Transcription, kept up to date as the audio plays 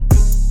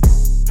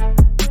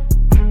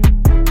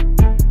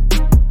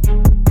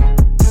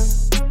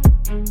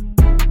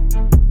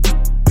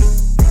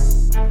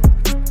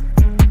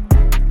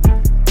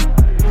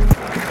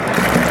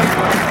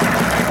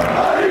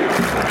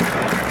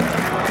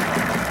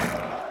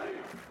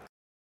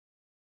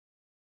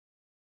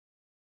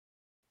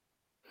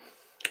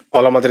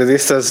Hola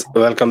Madridistas,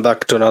 welcome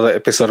back to another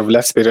episode of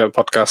Let's Be Real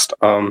podcast.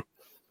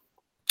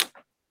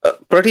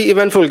 Pretty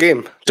eventful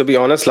game, to be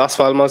honest. Las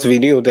Palmas, we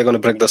knew they're going to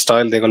bring the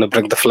style, they're going to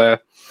bring the flair,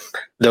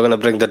 they're going to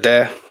bring the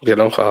dare. They're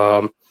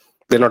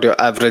not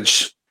your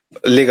average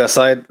Liga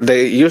side.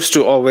 They used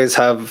to always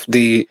have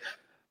the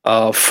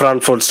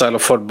front foot style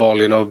of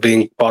football,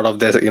 being part of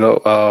their,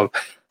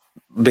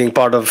 being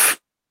part of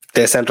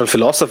their central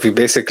philosophy,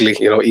 basically.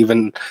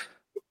 Even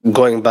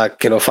going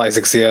back, 5,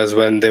 6 years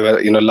when they were,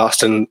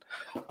 last in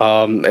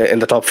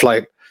the top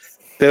flight.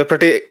 They were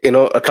pretty,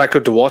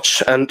 attractive to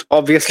watch, and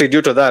obviously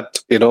due to that,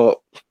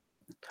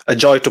 a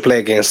joy to play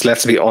against.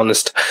 Let's be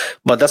honest,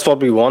 but that's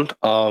what we want.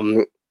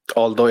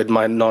 Although it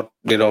might not,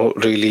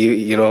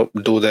 really,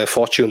 do their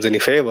fortunes any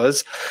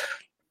favors.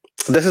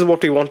 This is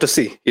what we want to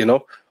see.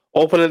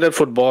 Open-ended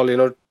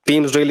football.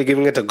 Teams really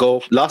giving it a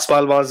go. Las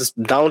Palmas is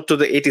down to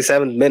the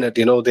 87th minute.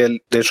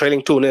 They're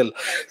trailing 2-0.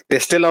 They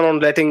still are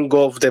not letting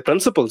go of their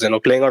principles.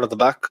 Playing out of the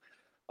back,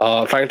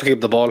 trying to keep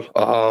the ball,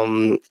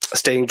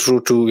 staying true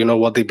to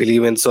what they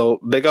believe in. So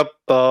big up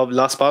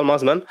Las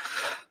Palmas, man.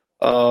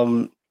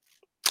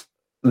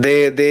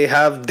 They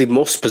have the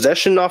most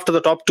possession after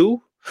the top two.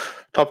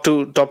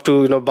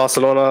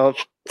 Barcelona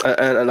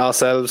and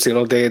ourselves.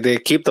 They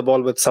keep the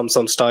ball with some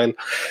style,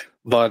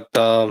 but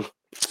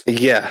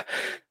yeah.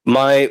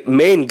 My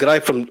main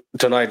gripe from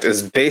tonight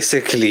is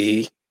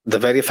basically the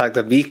very fact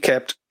that we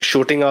kept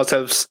shooting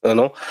ourselves,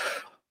 on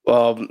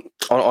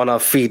our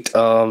feet,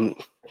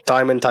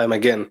 time and time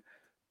again.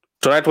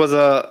 Tonight was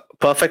a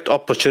perfect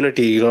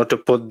opportunity, to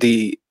put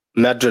the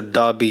Madrid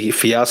derby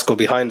fiasco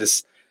behind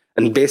us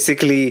and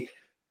basically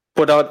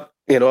put out,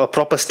 a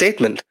proper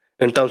statement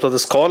in terms of the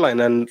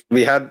scoreline. And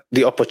we had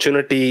the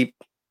opportunity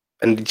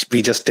and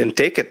we just didn't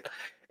take it.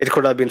 It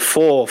could have been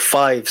 4,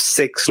 5,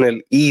 6 nil,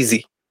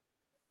 easy.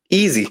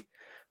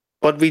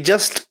 But we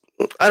just,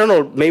 I don't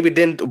know, maybe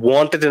didn't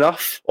want it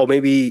enough, or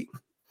maybe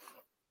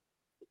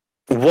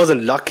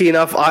wasn't lucky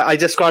enough. I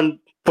just can't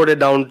put it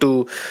down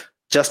to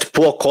just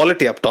poor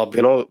quality up top,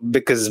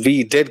 because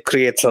we did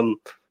create some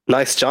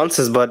nice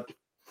chances, but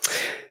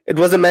it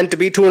wasn't meant to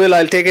be 2-0.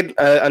 I'll take it,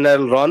 and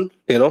I'll run,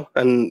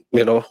 and,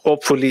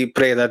 hopefully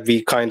pray that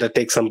we kind of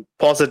take some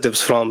positives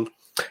from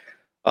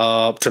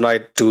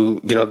tonight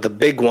to, the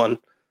big one,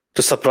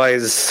 to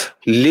surprise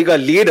Liga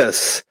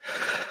leaders.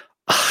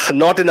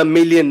 Not in a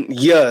million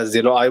years,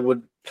 I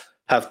would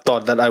have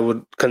thought that I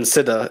would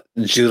consider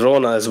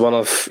Girona as one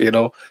of,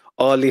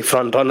 early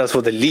front runners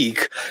for the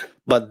league.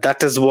 But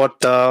that is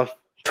what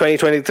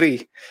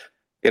 2023,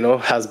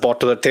 has brought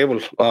to the table.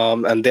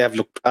 And they have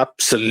looked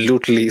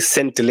absolutely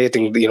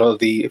scintillating,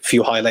 the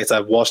few highlights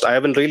I've watched. I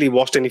haven't really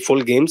watched any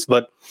full games,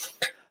 but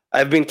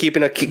I've been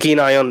keeping a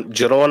keen eye on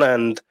Girona,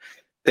 and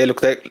they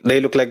look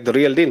like the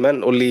real deal,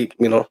 man. Only,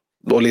 the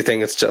only thing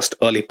is just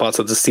early parts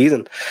of the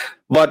season.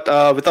 But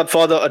without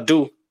further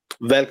ado,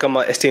 welcome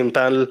my esteemed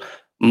panel,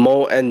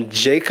 Mo and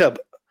Jacob.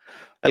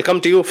 I'll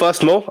come to you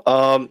first, Mo.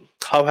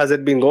 How has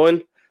it been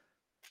going?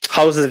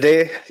 How's the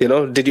day?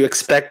 Did you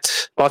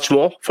expect much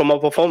more from our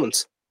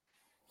performance?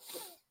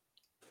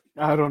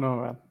 I don't know,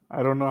 man.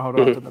 I don't know how to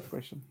Mhm, answer that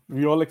question.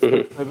 We all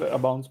expected a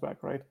bounce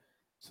back, right?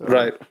 So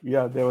right.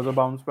 yeah, there was a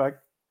bounce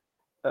back.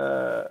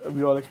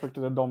 We all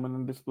expected a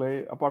dominant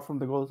display. Apart from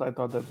the goals, I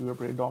thought that we were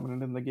pretty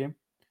dominant in the game.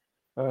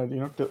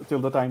 Till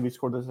the time we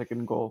scored the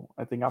second goal.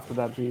 I think after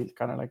that we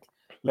kind of like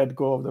let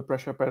go of the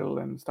pressure pedal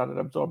and started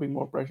absorbing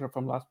more pressure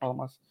from Las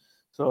Palmas.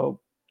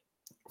 So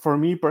for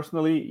me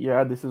personally,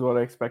 yeah, this is what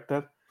I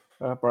expected.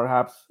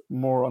 Perhaps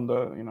more on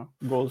the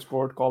goal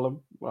scored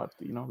column, but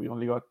we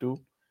only got two.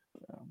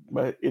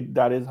 But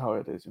that is how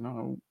it is.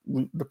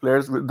 The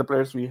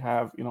players we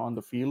have on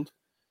the field.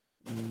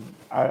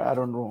 I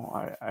don't know.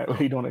 I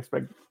really don't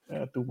expect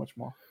too much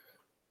more.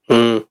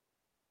 Mm,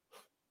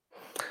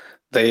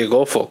 there you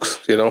go, folks.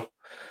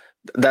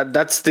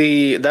 That's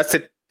the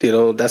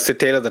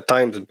tale of the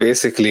times,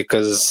 basically.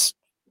 Because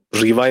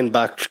rewind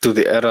back to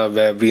the era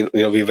where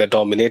we were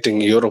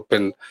dominating Europe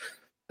and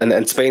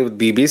Spain with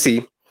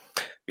BBC,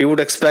 we would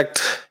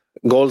expect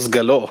goals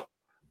galore,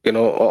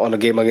 on a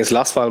game against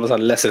Las Palmas,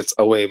 unless it's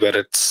away where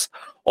it's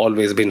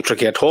always been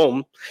tricky at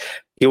home.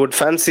 You would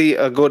fancy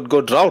a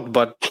good route,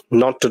 but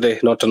not today,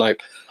 not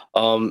tonight.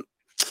 Um,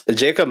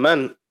 Jacob,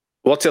 man,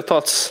 what's your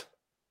thoughts?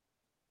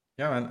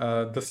 Yeah,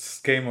 man. This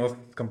game was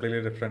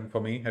completely different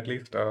for me, at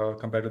least,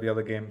 compared to the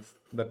other games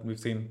that we've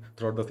seen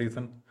throughout the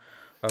season.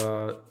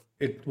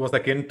 It was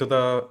akin to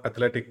the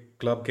Athletic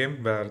Club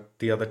game where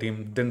the other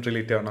team didn't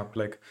really turn up.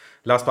 Like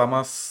Las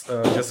Palmas,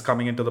 just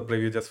coming into the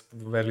preview, just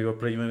while we were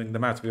previewing the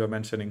match, we were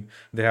mentioning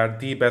they had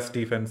the best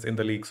defense in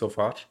the league so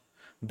far.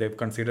 They've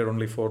conceded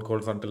only 4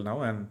 goals until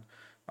now, and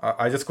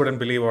I just couldn't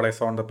believe what I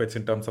saw on the pitch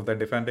in terms of their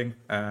defending.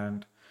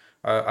 And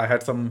I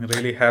had some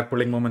really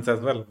hair-pulling moments as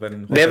well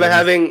when They were Jose Luis.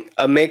 having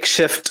a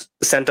makeshift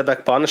centre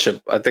back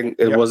partnership. I think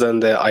it Yeah.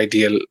 wasn't their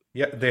ideal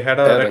Yeah, they had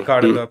a pairing. red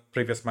card in the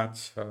previous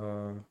match,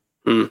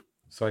 Mm.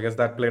 so I guess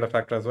that played a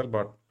factor as well.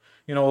 But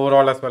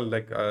overall as well,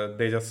 like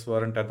they just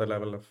weren't at the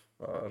level of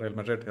Real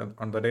Madrid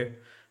on the day,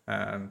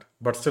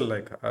 but still,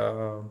 like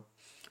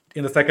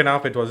in the second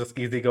half, it was just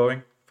easy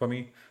going for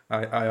me.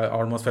 I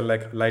almost felt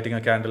like lighting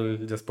a candle,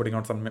 just putting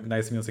on some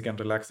nice music and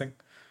relaxing.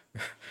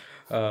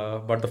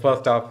 But the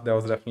first half, there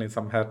was definitely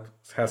some hair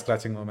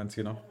scratching moments,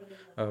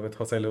 with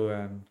Joselu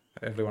and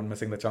everyone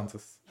missing the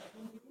chances.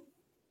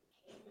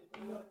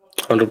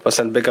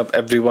 100% big up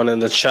everyone in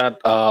the chat.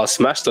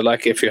 Smash the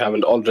like if you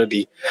haven't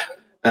already.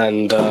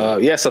 And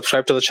yeah,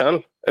 subscribe to the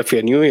channel if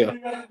you're new here.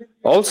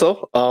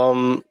 Also,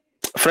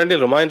 friendly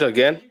reminder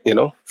again,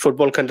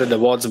 Football Content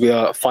Awards, we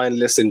are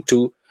finalists in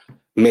two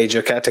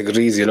major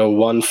categories,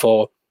 one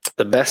for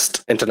the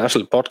best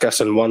international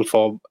podcast and one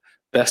for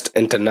best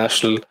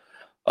international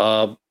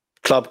uh,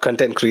 club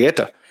content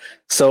creator.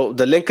 So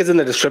the link is in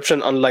the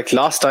description. Unlike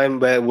last time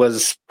where it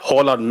was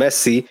whole out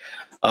messy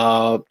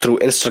through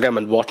Instagram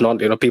and whatnot,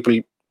 people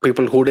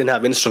who didn't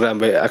have Instagram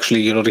were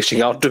actually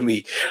reaching out to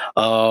me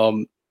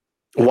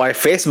via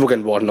Facebook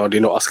and whatnot,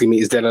 asking me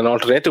is there an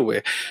alternative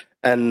way.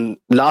 And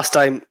last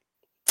time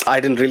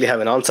I didn't really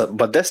have an answer,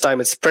 but this time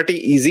it's pretty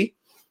easy.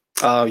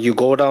 You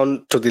go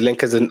down to the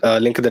link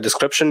link in the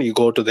description. You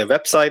go to their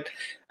website,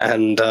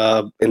 and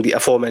in the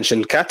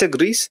aforementioned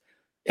categories,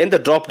 in the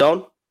drop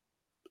down,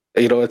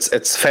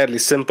 it's fairly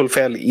simple,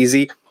 fairly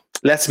easy.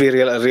 Let's be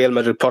real, a Real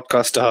Madrid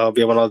podcast.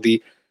 We are one of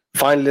the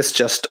finalists.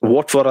 Just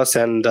vote for us,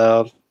 and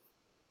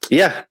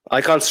yeah,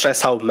 I can't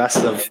stress how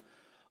massive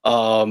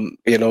an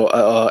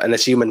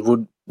achievement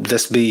would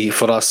this be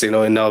for us.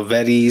 In a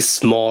very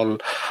small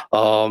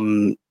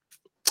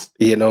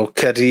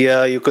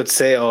career, you could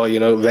say, or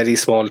very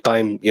small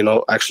time,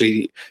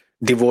 actually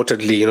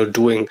devotedly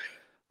doing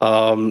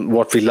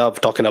what we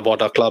love, talking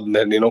about our club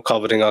and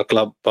covering our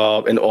club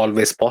in all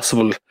ways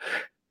possible.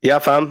 Yeah,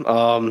 fam,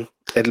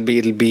 it'll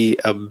be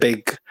a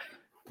big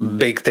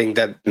thing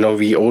that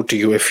we owe to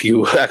you if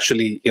you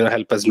actually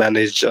help us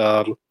manage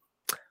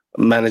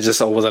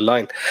us over the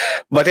line.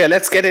 But yeah,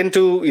 let's get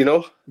into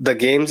the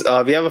games.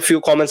 We have a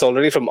few comments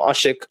already from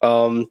Ashik.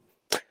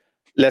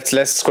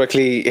 Let's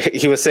quickly.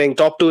 He was saying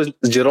top two is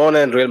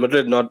Girona and Real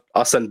Madrid, not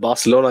us and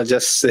Barcelona.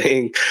 Just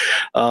saying,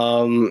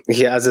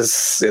 he has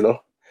his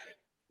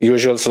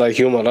usual sly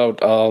humor out.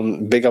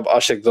 Big up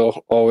Ashik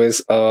though,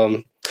 always.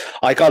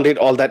 I can't read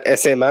all that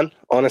essay, man,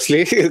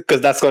 honestly,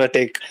 because that's gonna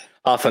take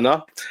half an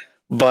hour.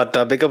 But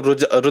big up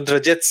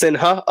Rudrajit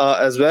Sinha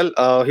as well.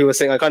 He was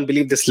saying, I can't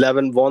believe this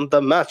 11 won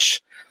the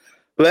match.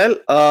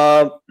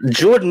 Well,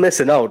 Jude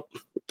missing out.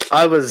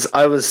 I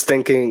was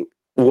thinking,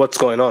 what's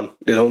going on?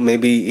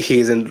 Maybe he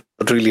isn't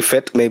really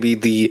fit. Maybe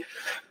the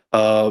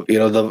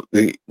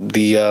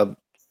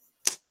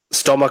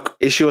stomach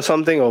issue or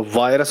something, or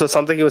virus or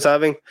something he was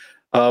having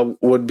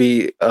would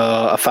be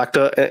a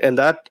factor in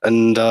that.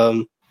 And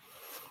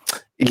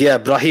yeah,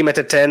 Brahim at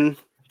a 10,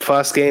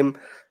 first game,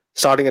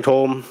 starting at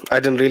home. I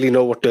didn't really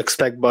know what to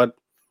expect, but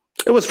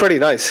it was pretty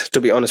nice,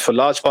 to be honest. For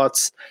large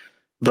parts,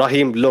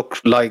 Brahim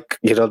looked like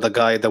the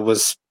guy that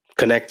was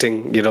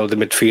connecting the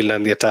midfield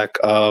and the attack.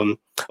 A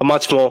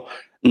much more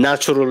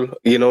natural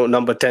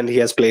number 10. He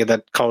has played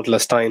that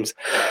countless times.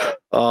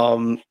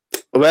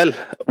 Well,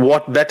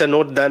 what better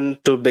note than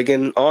to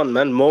begin on,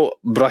 man?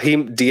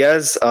 Brahim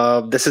Diaz.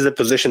 This is a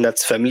position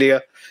that's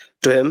familiar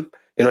to him.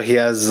 He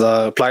has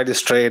applied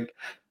his trade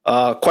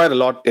quite a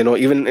lot.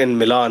 Even in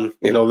Milan,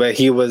 where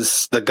he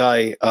was the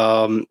guy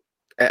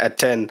at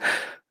 10.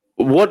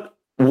 What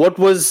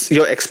was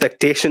your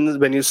expectations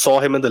when you saw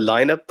him in the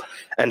lineup,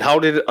 and how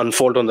did it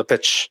unfold on the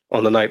pitch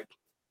on the night?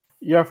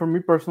 Yeah, for me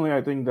personally,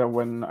 I think that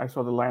when I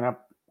saw the lineup,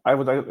 I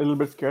was a little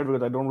bit scared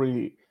because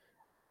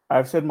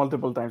I've said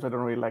multiple times I don't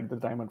really like the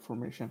diamond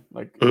formation,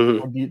 like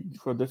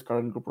for this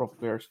current group of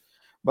players.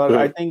 But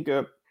I think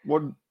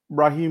what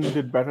Brahim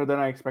did better than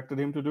I expected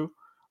him to do.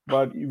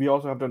 But we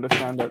also have to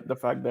understand that the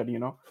fact that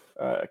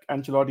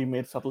Ancelotti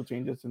made subtle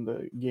changes in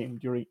the game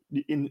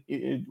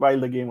while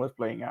the game was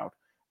playing out.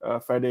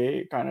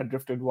 Fede kind of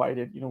drifted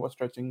wide, was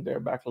stretching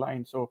their back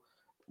line. So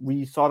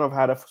we sort of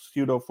had a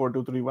pseudo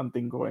 4-2-3-1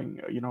 thing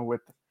going,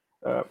 with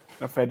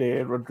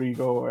Fede,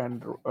 Rodrigo,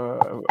 and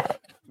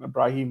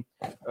Brahim,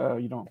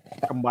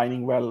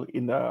 combining well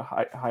in the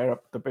higher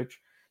up the pitch.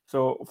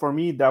 So for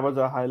me, that was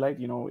a highlight.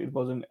 It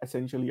wasn't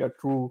essentially a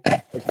true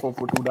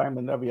 4-4-2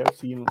 diamond that we have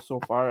seen so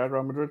far at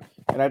Real Madrid.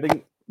 And I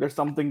think there's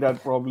something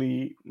that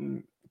probably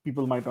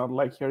people might not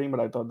like hearing, but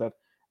I thought that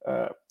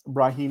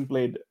Brahim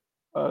played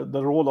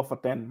the role of a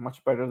 10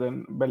 much better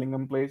than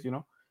Bellingham plays.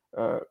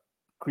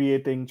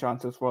 Creating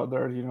chances for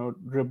others,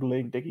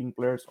 dribbling, taking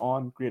players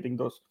on, creating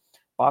those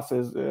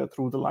passes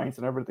through the lines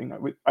and everything.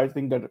 I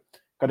think that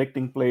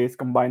connecting plays,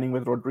 combining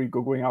with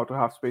Rodrigo, going out to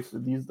half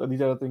spaces, these are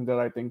the things that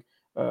I think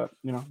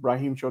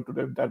Brahim showed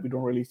today that we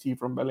don't really see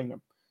from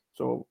Bellingham.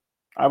 So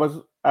I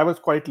was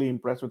quietly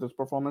impressed with his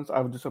performance.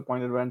 I was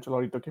disappointed when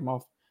Ancelotti took him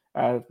off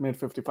at minute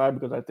 55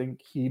 because I think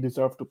he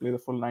deserved to play the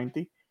full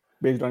 90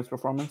 based on his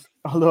performance.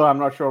 Although I'm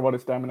not sure what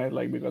his stamina is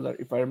like, because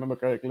if I remember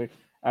correctly,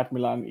 at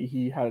Milan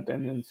he had a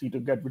tendency to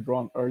get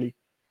withdrawn early.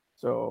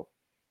 So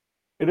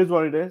it is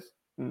what it is.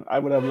 I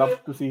would have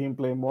loved to see him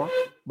play more,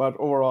 but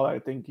overall I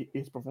think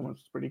his performance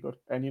was pretty good,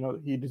 and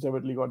he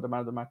deservedly got the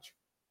man of the match.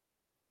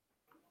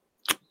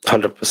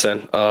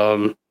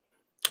 100%.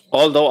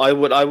 Although I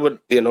would,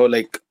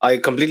 I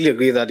completely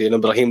agree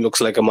that Brahim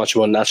looks like a much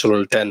more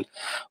natural 10,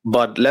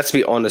 but let's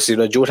be honest,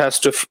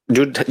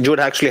 Jude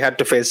actually had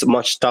to face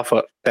much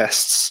tougher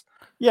tests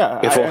Yeah,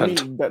 I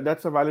beforehand. mean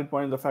that's a valid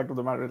point. The fact of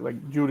the matter is,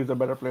 like, Jude is a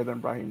better player than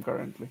Brahim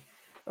currently,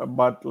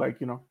 but like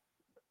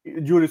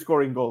Jude is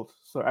scoring goals.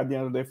 So at the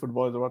end of the day,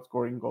 football is about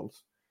scoring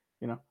goals.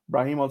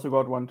 Brahim also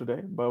got one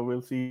today, but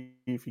we'll see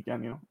if he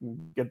can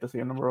get the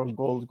same number of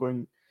goals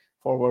going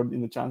forward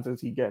in the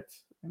chances he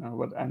gets.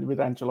 But and with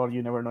Ancelotti,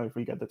 you never know if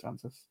he'll get the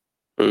chances.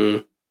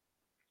 Mm.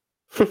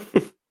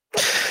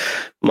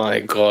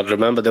 My God,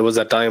 remember there was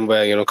a time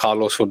where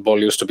Carlos football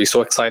used to be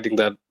so exciting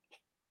that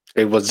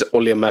it was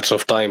only a matter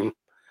of time,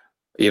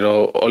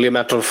 only a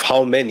matter of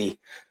how many,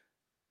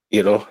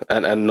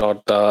 and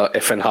not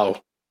if and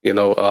how,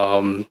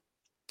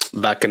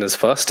 back in his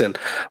first stint.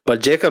 But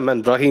Jacob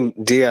and Brahim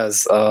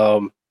Diaz,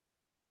 man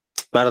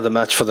of the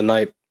match for the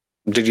night.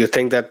 Did you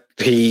think that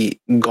he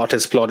got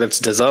his plaudits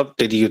deserved?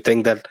 Did you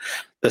think that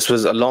this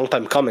was a long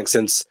time coming,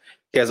 since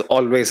he has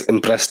always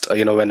impressed,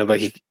 whenever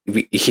he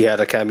had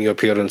a cameo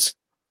appearance?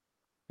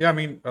 Yeah, I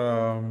mean,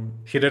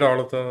 he did all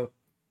of the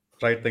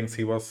right things.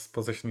 He was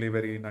positionally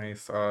very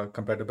nice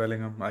compared to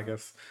Bellingham, I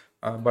guess.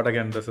 But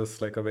again, this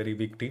is like a very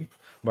weak team.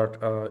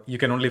 But you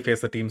can only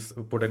face the teams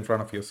put in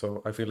front of you.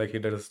 So I feel like he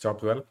did his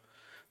job well.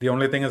 The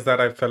only thing is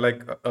that I felt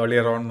like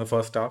earlier on in the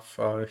first half,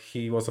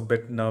 he was a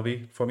bit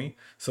nervy for me.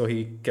 So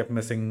he kept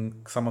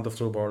missing some of the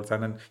through balls.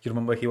 And then you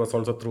remember he was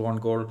also through on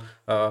goal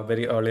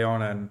very early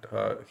on, and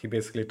he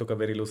basically took a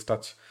very loose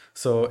touch.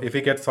 So if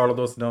he gets all of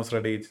those nerves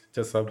ready,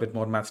 just a bit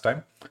more match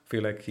time, I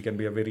feel like he can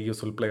be a very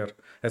useful player,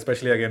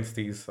 especially against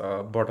these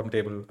bottom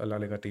table La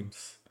Liga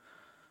teams.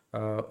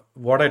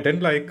 What I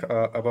didn't like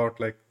about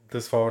like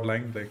this forward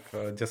line,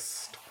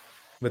 just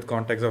with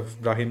context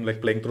of Brahim like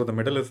playing through the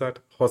middle, is that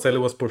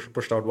Joselu was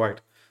pushed out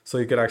wide, so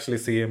you could actually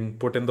see him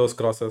put in those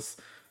crosses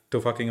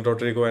to fucking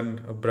Rodrigo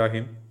and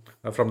Brahim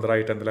from the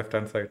right and the left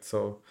hand side.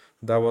 So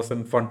that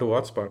wasn't fun to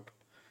watch, but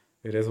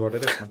it is what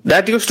it is, man.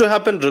 That used to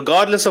happen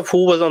regardless of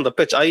who was on the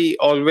pitch. I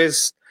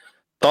always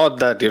thought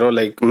that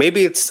like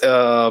maybe it's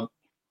I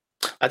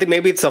think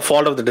maybe it's a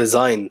fault of the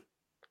design,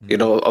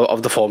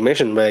 of the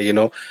formation, where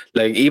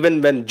like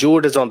even when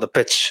Jude is on the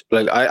pitch,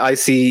 like I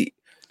see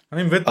I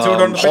mean, with Jude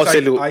on the pitch,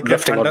 Joselu I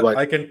drifting out wide.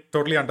 I can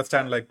totally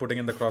understand like putting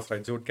in the cross,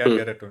 right? Jude can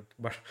get it to it,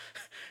 but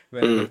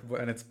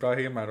when it's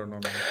Brahim, I don't know,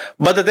 man.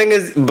 But the thing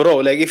is, bro,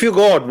 like if you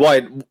go out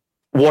wide,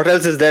 what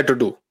else is there to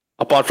do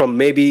apart from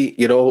maybe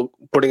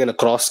putting in a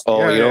cross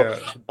or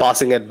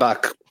passing it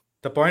back?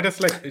 The point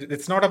is like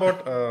it's not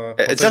about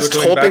It's Joselu just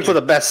doing hoping badly. for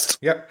the best.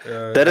 Yeah,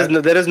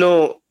 There is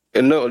no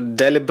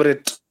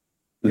deliberate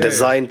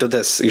design to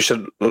this. You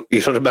should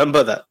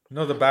remember that.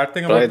 No, the bad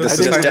thing about This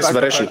this is is just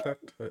the fact desperation.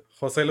 that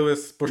Joselu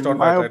is pushed out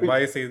My wide, right? opinion- Why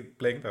is he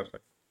playing there?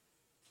 Right?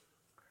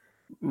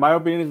 My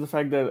opinion is the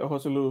fact that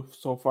Joselu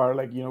so far,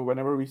 like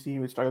whenever we see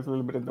him, he struggles a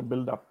little bit in the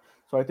build-up.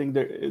 So I think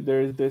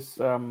there is this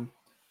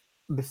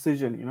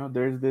decision,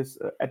 there is this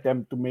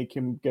attempt to make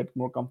him get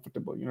more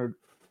comfortable,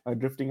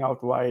 drifting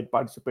out wide,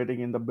 participating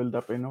in the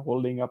build-up,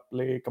 holding up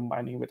play,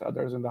 combining with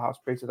others in the half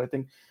spaces. I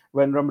think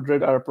when Real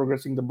Madrid are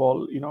progressing the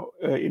ball,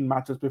 in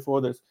matches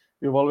before this,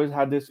 we've always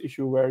had this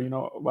issue where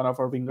one of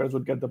our wingers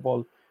would get the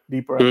ball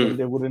deeper, and then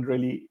they wouldn't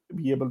really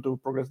be able to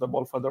progress the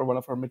ball further. One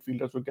of our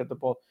midfielders would get the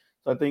ball.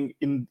 So I think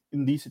in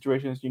these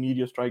situations, you need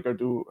your striker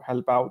to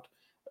help out.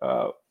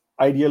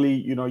 Ideally,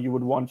 you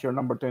would want your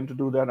number 10 to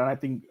do that, and I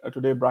think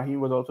today Brahim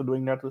was also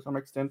doing that to some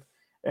extent,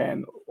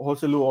 and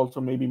Joselu also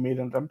maybe made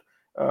an attempt.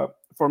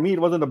 For me, it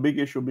wasn't a big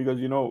issue because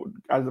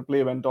as the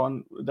play went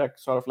on, that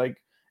sort of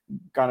like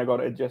kind of got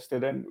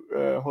adjusted, and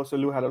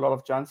Joselu had a lot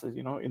of chances,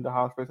 in the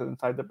half space and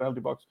inside the penalty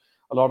box,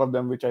 a lot of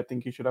them which I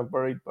think he should have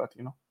buried, but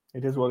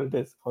it is what it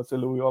is.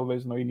 Joselu, we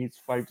always know he needs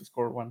 5 to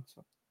score 1.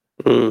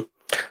 So.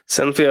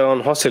 Since we are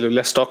on Joselu,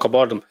 let's talk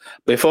about him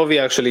before we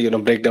actually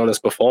break down his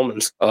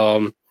performance.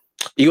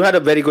 You had a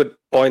very good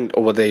point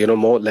over there.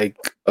 More like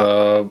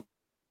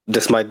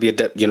this might be a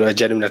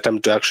genuine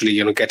attempt to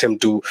actually get him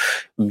to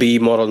be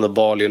more on the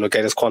ball,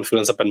 get his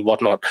confidence up and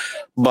whatnot.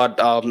 But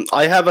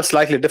I have a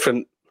slightly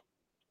different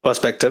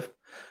perspective.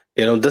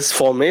 This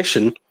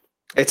formation,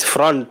 its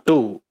front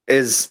two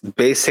is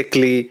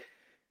basically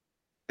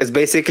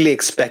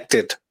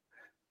expected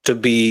to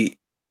be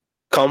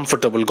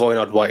comfortable going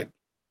out wide,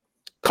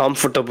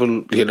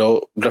 comfortable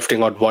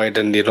drifting out wide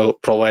and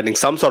providing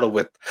some sort of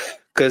width,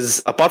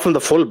 because apart from the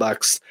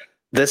fullbacks,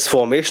 this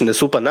formation is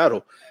super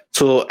narrow.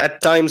 So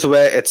at times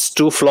where it's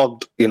too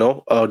flogged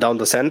down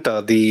the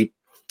center, the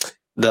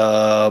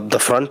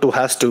front two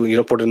has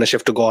to put in a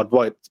shift to go out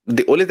wide.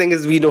 The only thing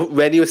is,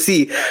 when you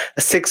see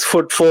a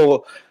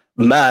 6'4"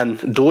 man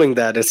doing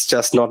that, it's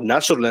just not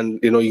natural, and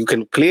you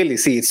can clearly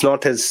see it's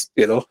not his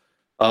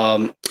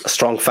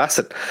strong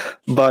facet.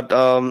 But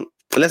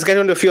let's get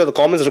into a few of the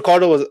comments.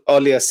 Ricardo was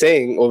earlier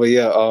saying over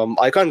here,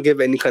 I can't give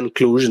any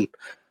conclusion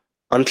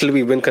until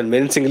we win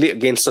convincingly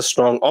against a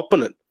strong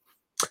opponent.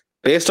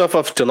 Based off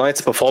of tonight's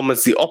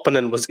performance, the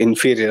opponent was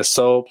inferior.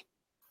 So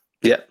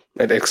yeah,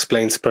 it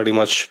explains pretty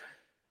much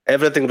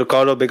everything.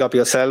 Ricardo, big up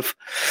yourself.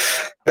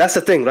 That's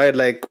the thing, right?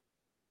 Like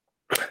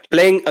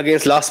playing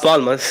against Las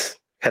Palmas,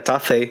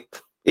 Getafe,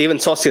 even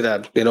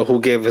Sociedad, who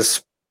gave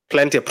us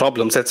plenty of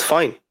problems. It's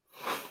fine.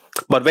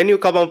 But when you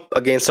come up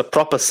against a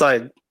proper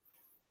side,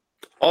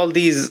 all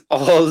these,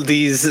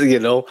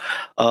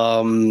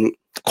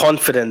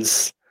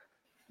 confidence,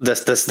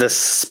 this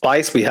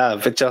spice we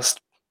have, it just,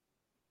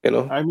 I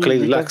mean,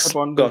 clearly we touched lacks.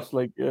 upon Go on. this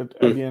like at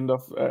the end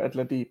of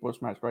Atleti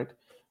post match, right?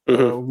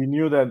 Mhm. We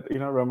knew that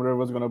Romero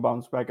was going to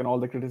bounce back, and all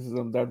the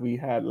criticism that we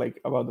had like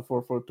about the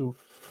 4-4-2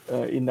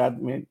 in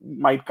that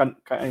might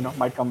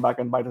come back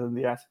and bite us in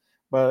the ass.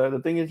 But the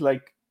thing is,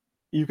 like,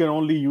 you can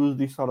only use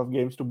these sort of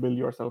games to build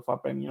yourself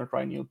up and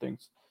try new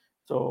things.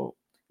 So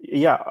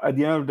yeah, at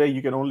the end of the day,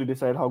 you can only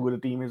decide how good a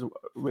team is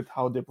with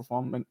how they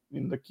perform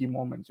in the key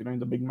moments, in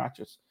the big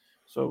matches.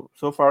 So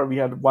far we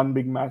had one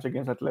big match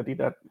against Atleti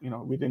that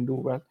we didn't do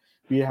well.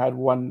 We had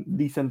one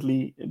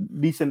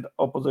decent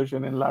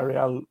opposition in La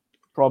Real,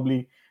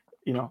 probably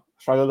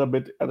struggled a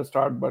bit at the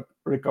start but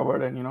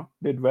recovered and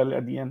did well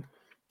at the end.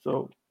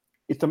 So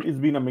it's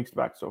been a mixed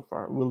bag so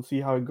far. We'll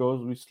see how it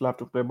goes. We still have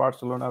to play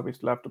Barcelona. We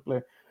still have to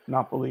play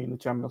Napoli in the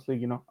Champions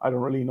League. I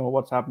don't really know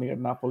what's happening at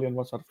Napoli and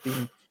what sort of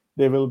team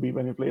they will be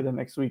when we play them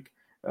next week.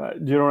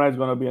 Girona is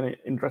going to be an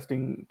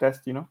interesting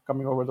test,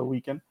 coming over the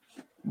weekend.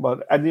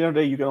 But at the end of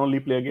the day, you can only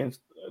play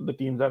against the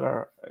teams that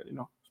are,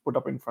 put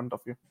up in front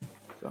of you.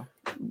 So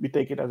we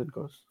take it as it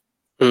goes.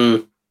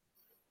 Mm,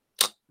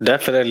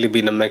 definitely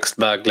been a mixed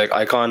bag. Like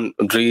I can't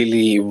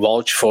really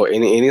vouch for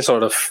any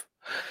sort of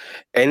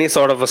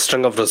a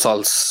string of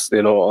results.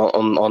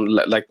 On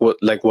like what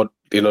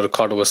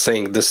Ricardo was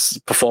saying. This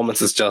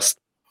performance is just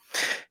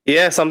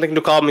something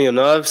to calm your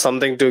nerves,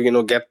 something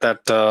to get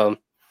that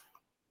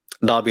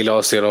derby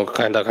loss.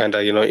 Kind of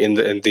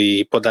in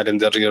the put that in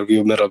the rear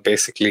view mirror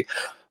basically.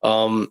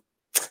 Um,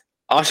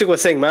 Ashik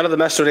was saying, man of the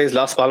match today is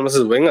Las Palmas'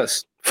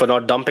 wingers for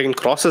not dumping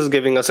crosses,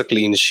 giving us a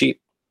clean sheet.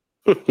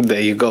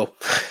 There you go.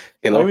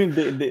 I mean,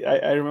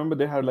 I remember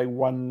they had like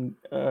one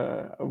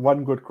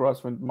good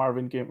cross when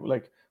Marvin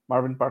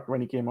Parker,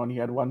 when he came on, he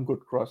had one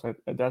good cross.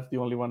 That's the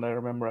only one I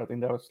remember. I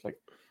think that was like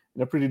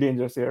in a pretty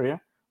dangerous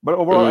area. But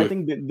overall, I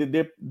think they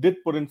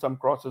did put in some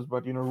crosses,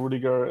 but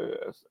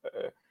Rudiger,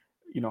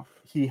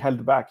 he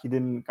held back. He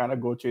didn't kind of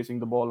go chasing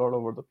the ball all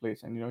over the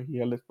place, and he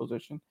held his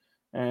position,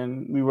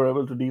 and we were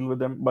able to deal with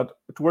them. But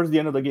towards the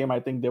end of the game,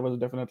 I think there was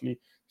definitely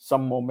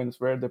some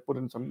moments where they put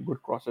in some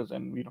good crosses,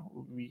 and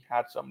we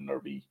had some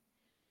nervy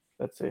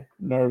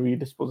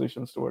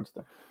dispositions towards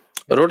them.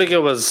 Rudiger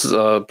was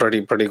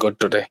pretty good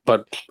today,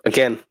 but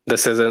again,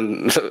 this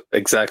isn't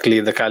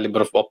exactly the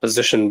caliber of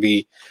opposition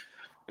we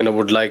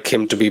would like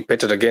him to be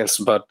pitted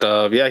against. But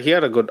he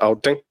had a good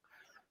outing.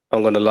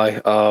 I'm gonna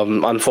lie.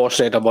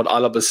 Unfortunate about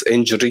Alaba's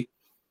injury.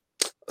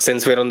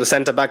 Since we're on the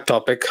centre back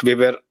topic, we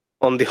were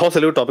on the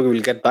Joselu topic.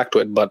 We'll get back to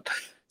it, but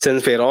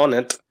since we're on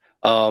it,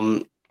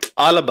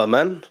 Alaba,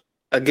 man,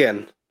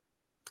 again,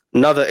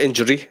 another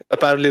injury.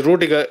 Apparently,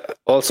 Rudiger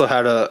also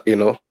had a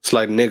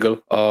slight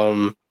niggle.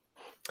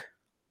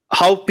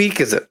 How peak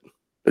is it,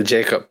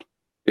 Jacob?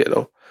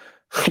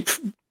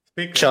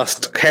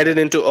 Just headed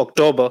into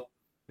October.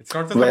 It's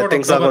not just where about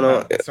things October, are gonna.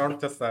 man. It's not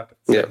just that.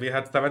 We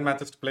had 7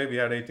 matches to play. We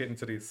had 8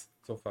 injuries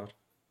so far.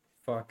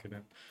 Fucking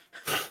it.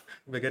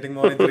 We're getting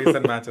more injuries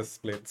than matches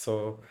played.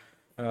 So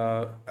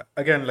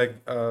again,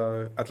 like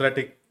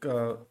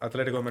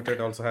Atletico Madrid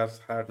also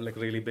has had like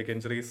really big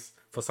injuries.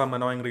 For some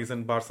annoying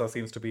reason, Barca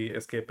seems to be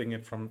escaping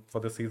it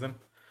for this season.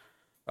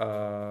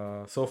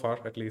 So far,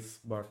 at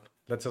least. But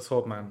let's just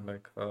hope, man.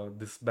 Like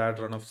this bad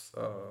run of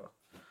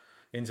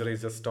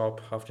injuries just stop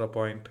after a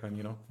point,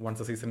 and once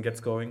the season gets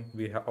going,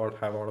 we have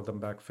all of them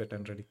back fit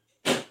and ready.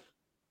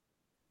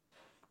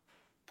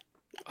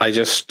 I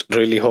just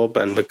really hope,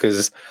 and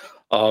because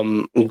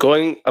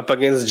going up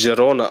against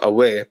Girona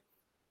away,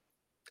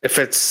 if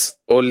it's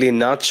only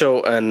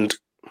Nacho and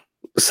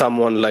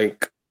someone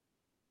like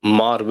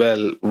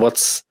Marvel, what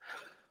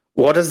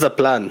is the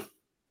plan?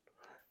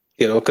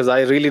 Because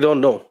I really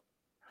don't know.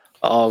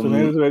 So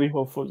Nair is very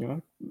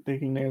hopeful,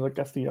 taking Nair like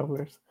Castilla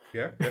players.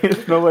 Yeah.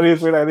 If nobody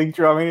is fit, I think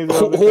Tchouaméni is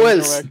who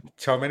else?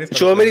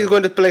 Tchouaméni is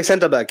going to play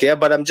centre back, yeah.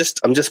 But I'm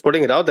just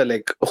putting it out there.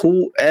 Like,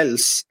 who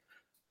else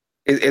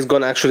is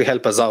going to actually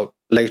help us out?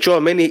 Like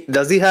Tchouaméni,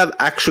 does he have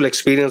actual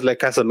experience like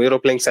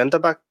Casemiro playing centre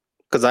back?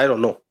 Because I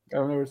don't know.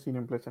 I've never seen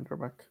him play centre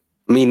back.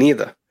 Me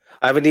neither.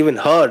 I haven't even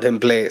heard him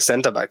play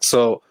centre back.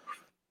 So,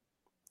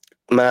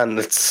 man,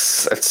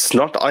 it's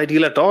not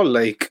ideal at all.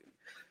 Like,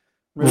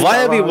 Maybe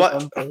why are we?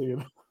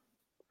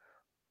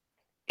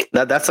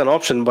 That's an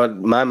option, but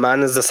my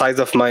man is the size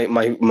of my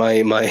right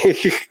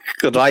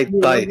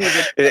thigh.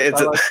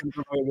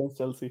 Against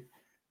Chelsea.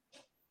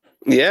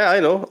 Yeah,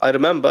 I know. I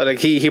remember. Like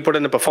he put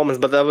in a performance,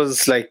 but that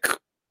was like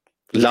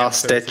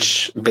last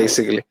stitch,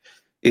 basically.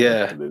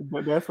 Yeah.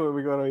 That's what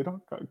we gotta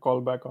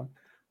call back on.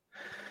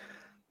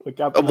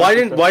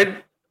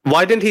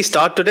 Why didn't he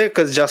start today?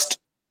 Because just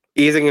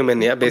easing him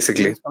in, yeah,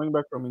 basically. He's coming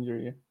back from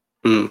injury.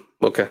 Yeah.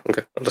 Okay,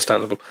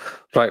 understandable.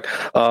 Right.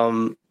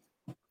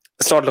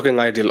 it's not looking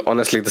ideal.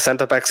 Honestly, the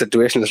centre back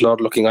situation is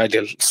not looking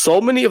ideal.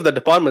 So many of the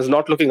departments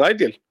not looking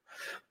ideal.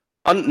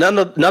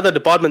 Another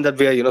department that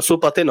we are,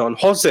 super thin on,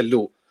 Jose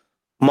Lu.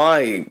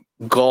 My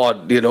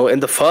God, in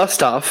the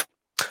first half,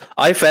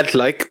 I felt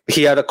like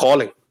he had a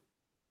calling.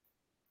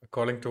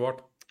 Calling to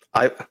what?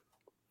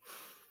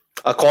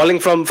 A calling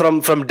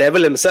from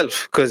Devil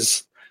himself,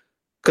 because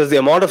the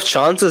amount of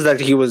chances that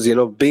he was,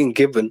 being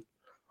given.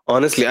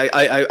 Honestly,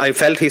 I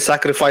felt he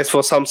sacrificed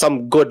for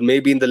some good,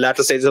 maybe in the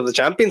latter stages of the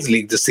Champions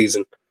League this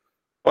season.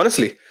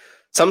 Honestly,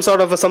 some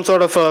sort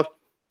of a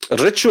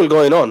ritual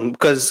going on,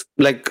 because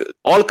like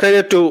all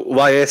credit to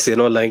YS,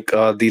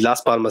 the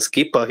Las Palmas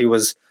keeper, he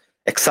was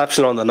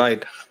exceptional on the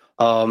night.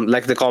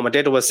 Like the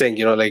commentator was saying,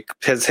 like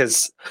his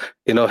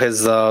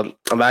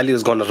value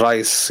is going to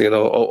rise,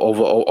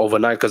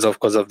 overnight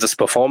because of this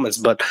performance.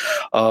 But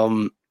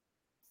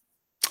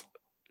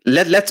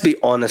let's be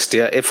honest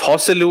here. If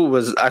Hoselu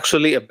was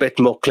actually a bit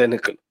more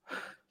clinical,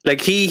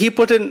 like he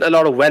put in a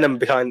lot of venom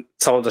behind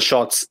some of the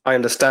shots. I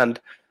understand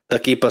the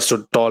keeper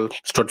stood tall,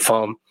 stood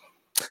firm.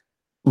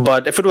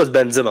 But if it was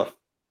Benzema,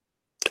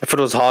 if it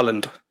was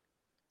Haaland,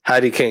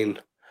 Harry Kane,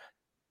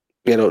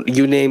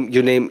 you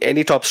name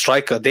any top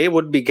striker, they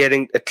would be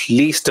getting at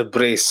least a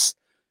brace,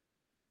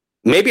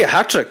 maybe a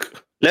hat trick.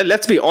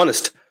 Let's be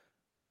honest.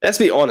 Let's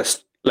be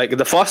honest. Like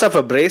the first half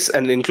a brace,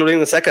 and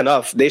including the second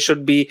half, they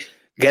should be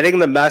getting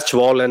the match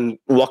ball and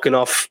walking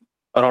off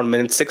around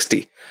minute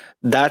 60.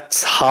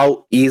 That's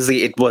how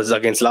easy it was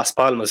against Las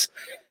Palmas.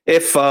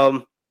 If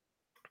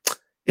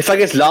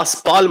against Las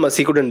Palmas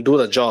he couldn't do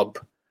the job,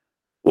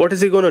 what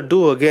is he going to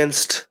do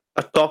against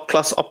a top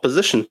class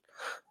opposition?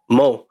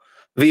 Mo,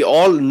 we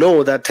all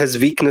know that his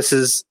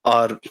weaknesses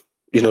are,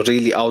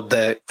 really out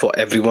there for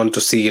everyone to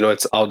see.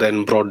 It's out there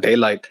in broad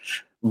daylight.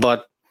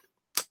 But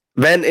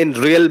when in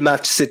real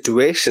match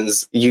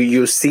situations,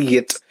 you see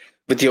it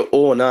with your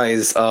own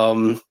eyes,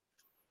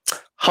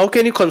 how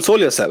can you console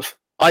yourself?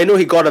 I know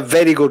he got a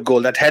very good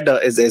goal. That header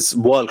is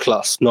world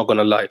class, not going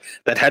to lie.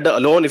 That header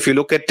alone, if you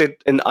look at it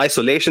in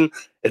isolation,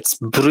 it's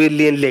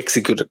brilliantly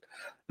executed.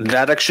 The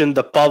direction,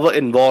 the power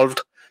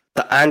involved,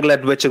 the angle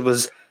at which it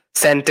was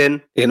sent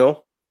in,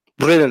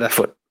 brilliant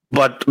effort.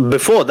 But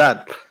before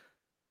that,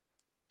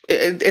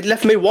 it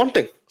left me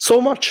wanting so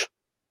much.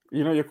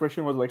 Your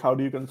question was like, how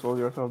do you console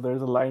yourself?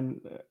 There's a line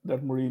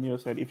that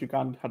Mourinho said: "If you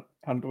can't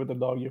hunt with a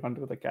dog, you hunt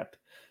with a cat."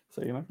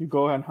 So you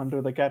go and hunt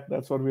with a cat.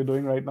 That's what we're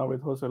doing right now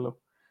with Joselu.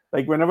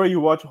 Like whenever you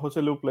watch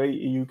Joselu play,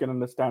 you can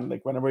understand.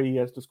 Like whenever he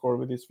has to score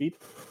with his feet,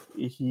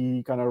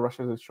 he kind of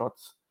rushes his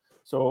shots.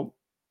 So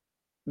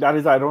that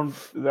is, I don't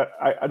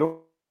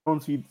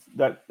see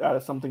that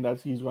as something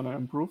that he's going to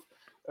improve.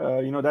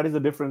 That is the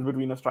difference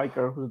between a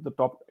striker is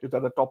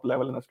at the top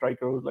level and a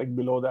striker who's like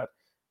below that.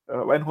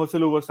 When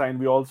Joselu was signed,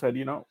 we all said,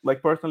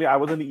 like personally, I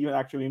wasn't even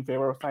actually in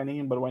favor of signing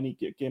him, but when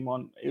he came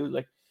on, it was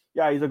like,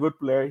 yeah, he's a good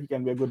player. He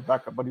can be a good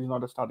backup, but he's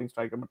not a starting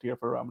striker material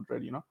for Real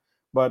Madrid.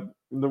 But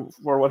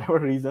for whatever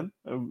reason,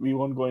 we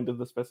won't go into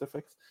the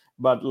specifics.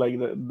 But like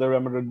the Real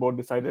Madrid board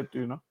decided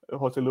to,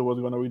 Joselu was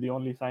going to be the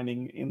only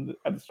signing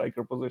at the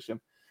striker position.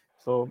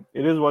 So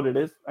it is what it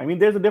is. I mean,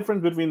 there's a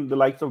difference between the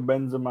likes of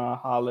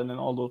Benzema, Haaland, and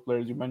all those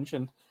players you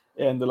mentioned,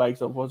 and the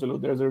likes of Joselu.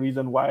 There's a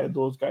reason why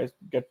those guys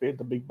get paid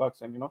the big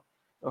bucks, and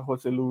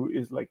Joselu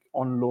is like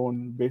on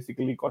loan,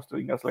 basically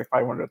costing us like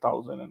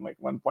 500,000 and like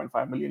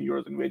 1.5 million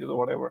euros in wages or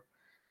whatever.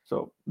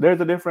 So there's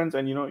a difference,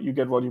 and you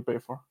get what you pay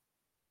for.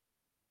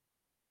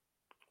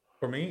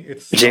 For me,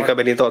 it's Jacob,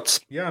 not... any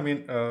thoughts? Yeah, I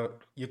mean,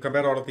 you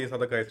compare all of these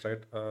other guys,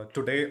 right?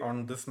 Today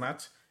on this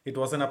match, it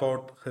wasn't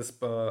about his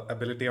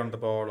ability on the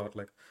ball or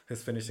like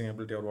his finishing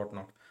ability or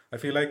whatnot. I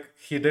feel like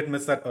he did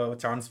miss that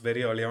chance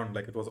very early on.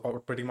 Like it was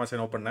pretty much an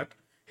open net.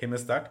 He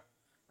missed that,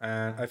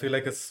 and I feel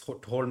like his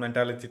whole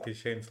mentality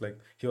changed. Like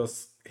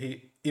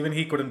he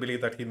couldn't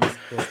believe that he missed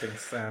those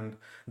things, and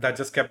that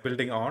just kept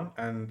building on,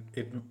 and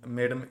it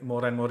made him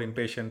more and more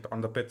impatient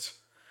on the pitch.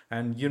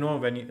 And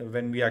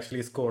when we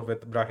actually scored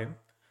with Brahim,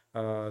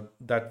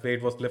 that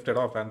weight was lifted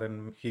off, and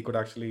then he could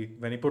actually,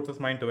 when he puts his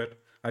mind to it,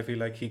 I feel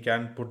like he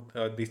can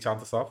put these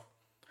chances off.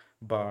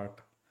 But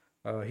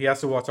he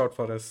has to watch out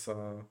for his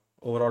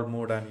overall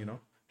mood, and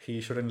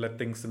he shouldn't let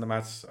things in the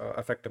match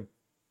affect him.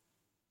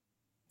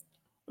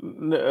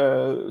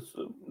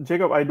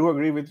 Jacob, I do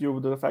agree with you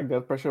with the fact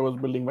that pressure was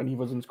building when he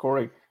wasn't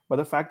scoring. But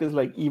the fact is,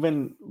 like,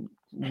 even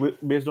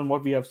based on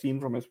what we have seen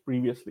from his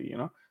previously,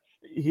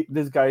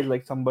 this guy is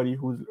like somebody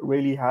who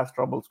really has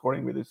trouble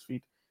scoring with his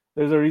feet.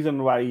 There's a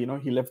reason why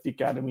he left the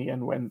academy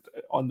and went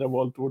on the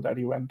world tour that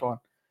he went on.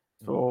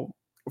 So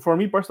for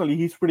me personally,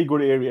 he's pretty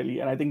good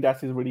aerially, and I think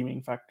that's his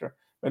redeeming factor.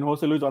 When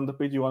Joselu is on the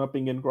pitch, you want to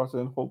ping in crosses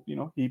and hope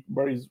he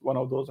buries one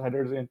of those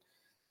headers in.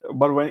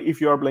 But if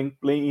you are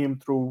playing him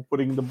through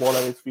putting the ball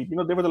at his feet,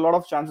 there was a lot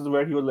of chances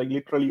where he was like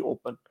literally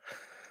open.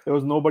 There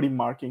was nobody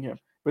marking him.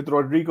 With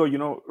Rodrigo,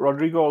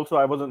 Rodrigo also,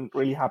 I wasn't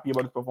really happy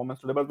about his performance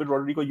today. But with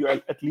Rodrigo, you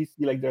at least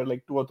see like there are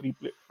like 2 or 3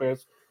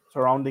 players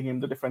surrounding him,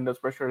 the defenders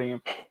pressuring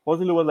him.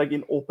 Joselu was like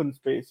in open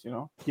space.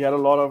 He had a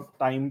lot of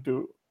time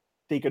to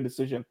take a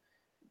decision.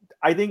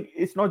 I think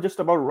it's not just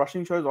about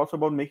rushing shots; it's also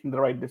about making the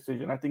right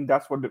decision. I think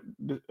that's what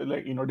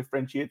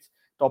differentiates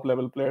top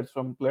level players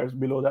from players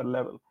below that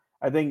level.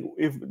 I think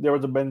if there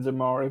was a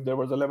Benzema or if there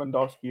was a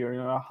Lewandowski or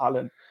a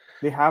Haaland,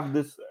 they have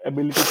this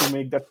ability to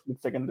make that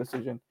split second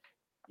decision.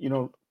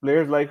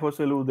 Players like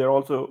Joselu, they're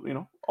also,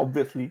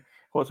 obviously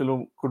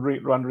Joselu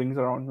could run rings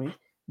around me,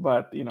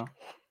 but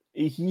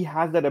he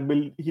has that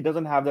ability. He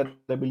doesn't have that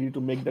ability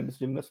to make that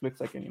decision in a split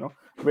second.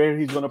 Where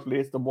he's going to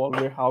place the ball,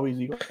 how is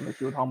he going to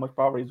shoot, how much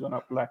power he's going to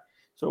apply.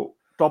 So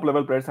top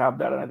level players have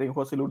that, and I think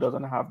Joselu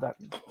doesn't have that.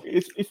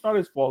 It's not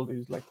his fault.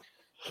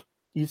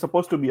 He's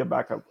supposed to be a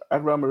backup.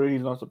 At Real Madrid,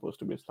 he's not supposed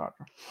to be a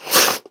starter.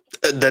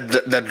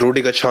 That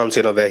Rudiger chance,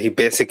 where he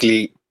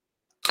basically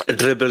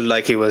dribbled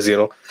like he was,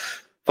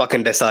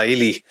 fucking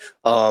Desailly,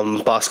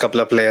 past couple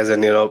of players,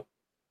 and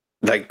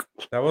like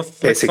That was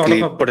basically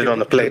sort of put it on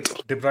the plate.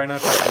 De Bruyne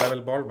type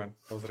level ball, man.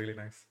 That was really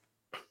nice.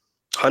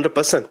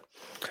 100%.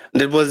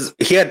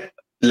 He had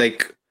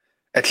like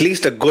at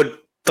least a good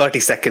 30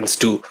 seconds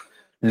to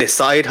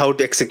decide how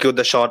to execute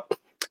the shot,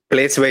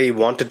 place where he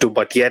wanted to,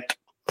 but yet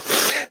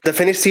the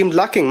finish seemed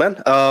lacking,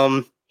 man.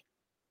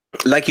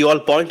 Like you all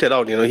pointed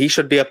out, he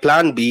should be a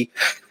plan B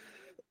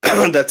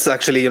that's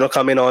actually,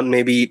 coming on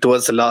maybe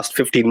towards the last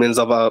 15 minutes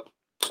of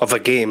a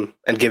game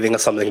and giving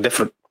us something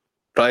different,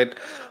 right?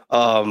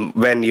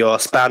 When you're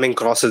spamming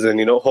crosses and,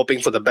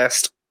 hoping for the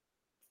best,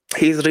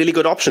 he's a really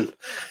good option.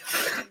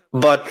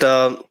 But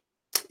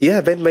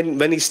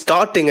when he's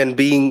starting and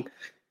being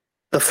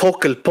the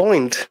focal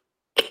point,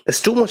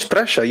 there's too much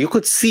pressure. You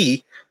could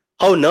see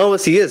how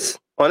nervous he is,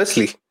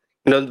 honestly.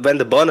 When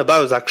the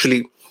Bernabeu is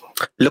actually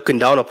looking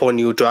down upon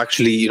you to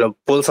actually,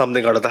 pull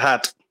something out of the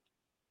hat.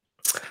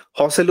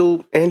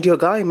 Joselu ain't your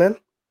guy, man,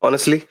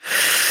 honestly.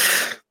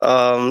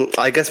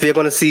 I guess we're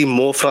going to see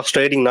more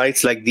frustrating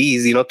nights like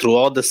these,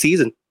 throughout the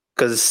season.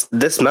 Because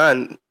this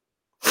man,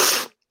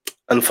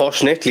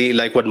 unfortunately,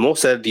 like what Mo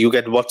said, you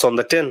get what's on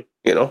the tin,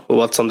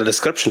 what's on the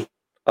description.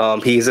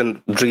 He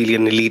isn't really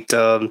an elite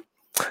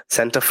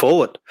center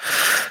forward.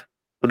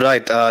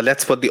 Right,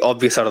 let's put the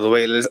obvious out of the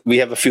way. We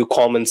have a few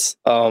comments.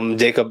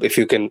 Jacob, if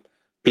you can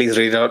please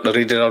read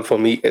it out for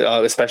me,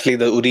 especially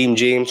the Urim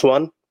James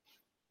one.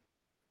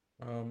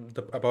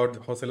 About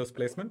Joselu's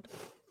placement?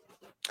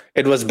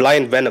 It was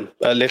blind venom,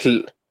 a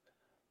little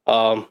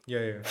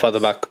further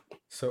back.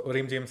 So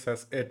Urim James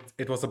says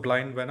it was a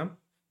blind venom,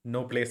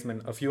 no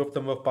placement. A few of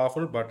them were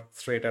powerful, but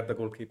straight at the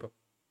goalkeeper.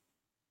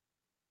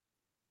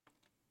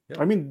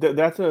 Yeah. I mean,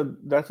 that's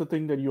a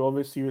thing that you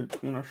always see with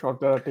shots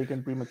that are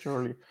taken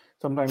prematurely.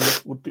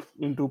 Sometimes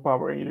into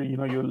power,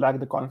 you lack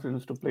the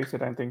confidence to place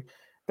it. I think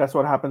that's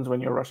what happens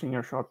when you're rushing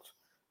your shots.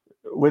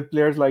 With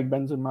players like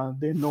Benzema,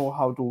 they know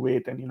how to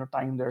wait and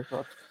time their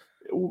shots.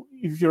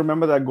 If you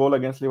remember that goal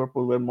against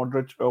Liverpool where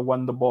Modric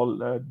won the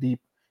ball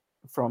deep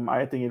from,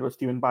 I think it was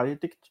Steven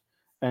Paratić,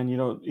 and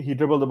he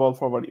dribbled the ball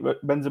forward.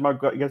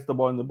 Benzema gets the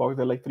ball in the box.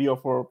 There are like 3 or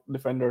 4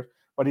 defenders,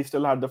 but he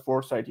still had the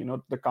foresight,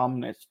 the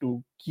calmness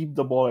to keep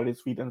the ball at his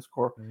feet and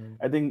score.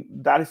 I think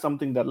that is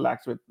something that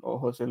lacks with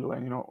Joselu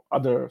and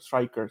other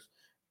strikers.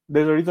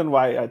 There's a reason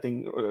why I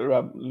think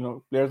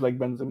players like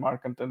Benzema are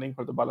contending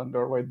for the Ballon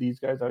d'Or, why these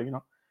guys are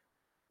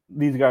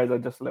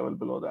just level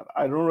below that.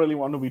 I don't really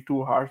want to be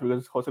too harsh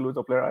because Joselu is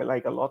a player I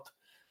like a lot,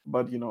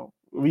 but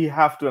we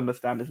have to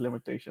understand his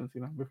limitations,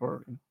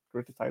 before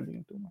criticizing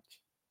him too much.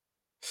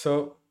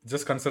 So,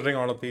 just considering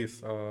all of these,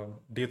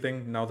 do you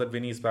think now that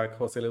Vinny's back,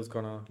 Joselu is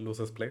gonna lose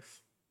his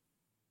place?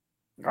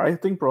 I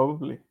think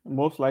probably,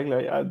 most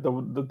likely.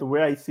 The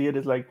way I see it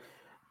is like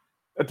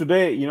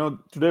today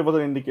was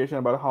an indication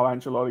about how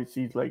Ancelotti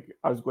sees like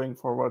us going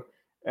forward,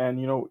 and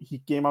he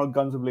came out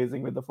guns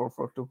blazing with the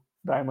 4-4-2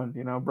 diamond.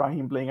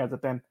 Brahim playing as a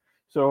 10.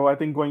 So I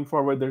think going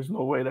forward, there's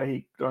no way that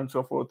he turns to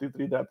a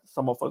 4-3-3 that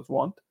some of us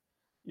want.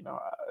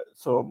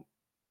 So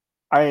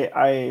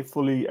I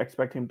fully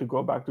expect him to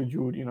go back to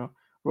Jude,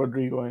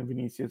 Rodrigo and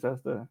Vinicius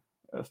as the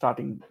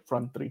starting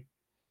front three.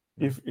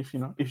 If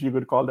you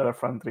could call that a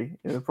front three,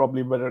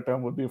 probably a better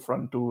term would be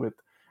front two with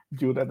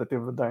Jude at the tip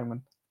of the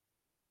diamond.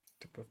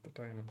 Tip of the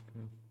diamond.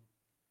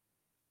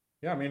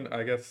 Yeah, I mean,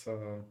 I guess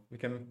we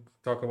can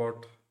talk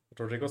about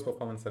Rodrigo's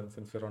performance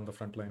since we're on the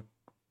front line.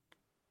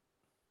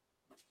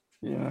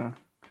 Yeah,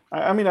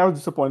 I mean, I was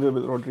disappointed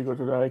with Rodrigo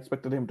today. I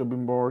expected him to be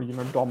more,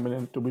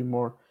 dominant, to be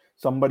more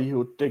somebody who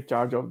would take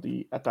charge of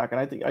the attack.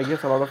 And I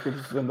guess a lot of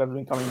criticism that's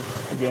been coming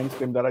against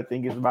him that I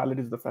think is valid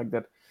is the fact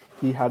that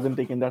he hasn't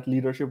taken that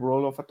leadership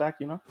role of attack.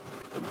 We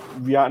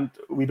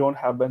don't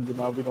have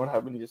Benzema, we don't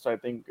have Vinicius. So I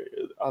think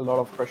a lot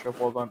of pressure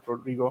falls on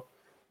Rodrigo.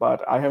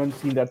 But I haven't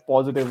seen that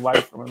positive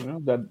vibe from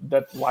him.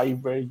 That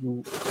vibe where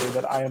you say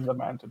that I am the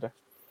man today.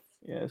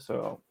 Yeah.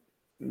 So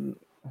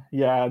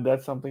yeah,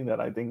 that's something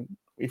that I think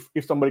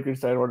if somebody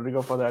criticized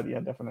Rodrigo for that, yeah,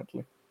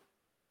 definitely,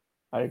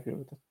 I agree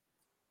with it.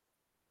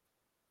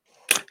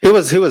 He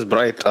was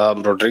bright,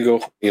 Rodrigo.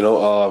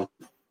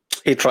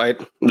 He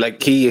tried.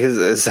 Like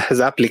his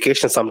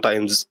application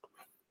sometimes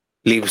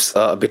leaves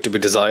a bit to be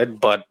desired,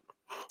 but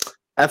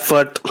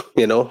effort,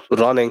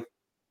 running,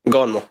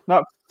 gone more.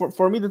 Now,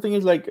 for me, the thing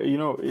is like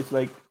it's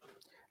like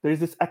there is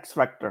this X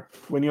factor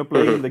when you're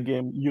playing the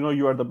game. You know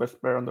you are the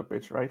best player on the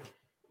pitch, right?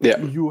 Yeah.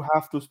 You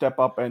have to step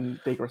up and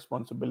take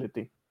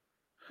responsibility.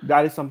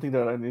 That is something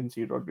that I didn't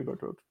see Rodrigo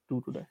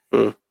do today.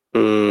 And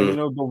you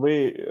know the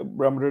way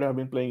Real Madrid have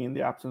been playing in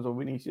the absence of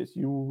Vinicius,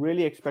 you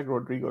really expect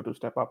Rodrigo to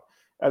step up.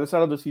 At the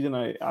start of the season,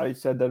 I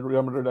said that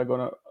Real Madrid are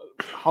gonna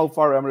how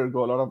far Real Madrid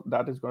go. A lot of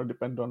that is going to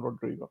depend on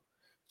Rodrigo.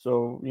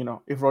 So you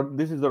know if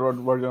this is the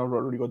version of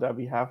Rodrigo that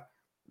we have,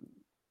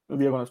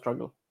 we are going to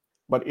struggle.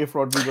 But if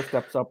Rodrigo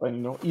steps up and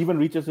you know even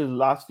reaches his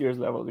last year's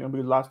level, you know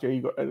because last year he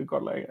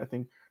got like I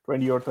think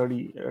 20 or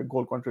 30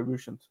 goal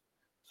contributions.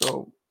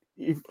 So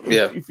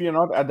if you're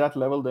not at that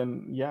level,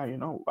 then yeah, you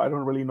know I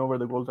don't really know where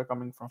the goals are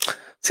coming from.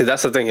 See,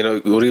 that's the thing. You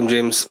know, Uriam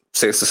James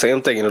says the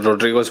same thing. You know,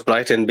 Rodrigo's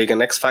Brighton being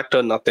an X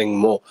factor, nothing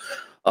more.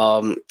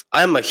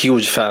 I'm a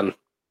huge fan.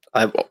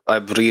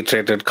 I've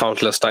reiterated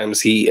countless times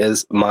he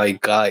is my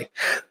guy,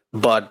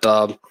 but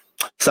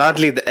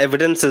sadly the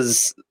evidence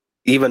is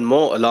even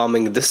more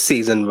alarming this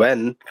season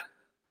when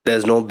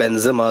there's no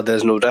Benzema,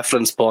 there's no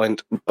reference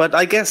point. But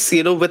I guess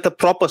you know with a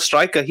proper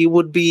striker he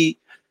would be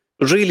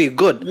really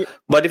good. Yeah.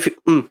 But if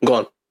you,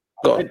 go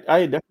on.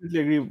 I definitely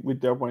agree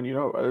with your point. You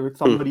know, with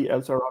somebody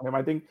else around him,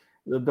 I think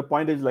the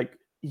point is like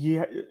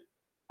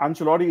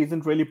Ancelotti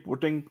isn't really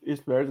putting his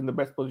players in the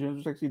best position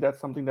to succeed. That's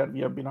something that we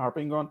have been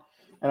harping on,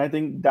 and I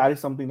think that is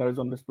something that is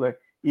on display.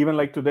 Even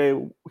like today,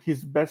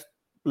 his best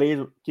plays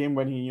came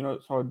when he you know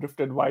sort of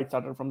drifted wide,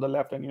 started from the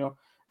left, and you know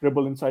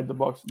dribble inside the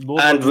box. Those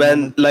and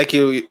when, like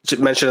you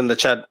mentioned in the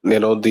chat, you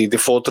know the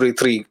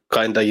 4-3-3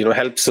 kind of you know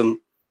helps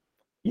him,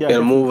 you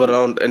know, move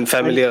around in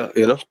familiar,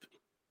 you know.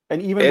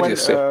 And even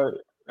areas, when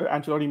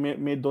Ancelotti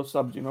made those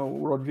subs, you know,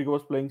 Rodrigo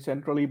was playing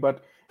centrally,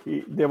 but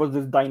there was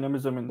this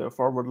dynamism in the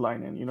forward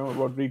line, and you know,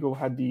 Rodrigo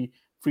had the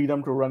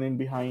freedom to run in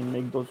behind,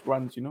 make those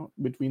runs, you know,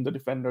 between the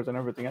defenders and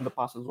everything, and the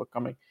passes were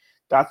coming.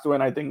 That's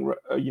when I think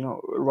you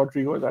know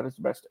Rodrigo is at his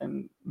best,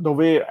 and the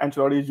way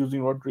Ancelotti is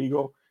using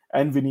Rodrigo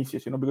and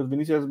Vinicius, you know, because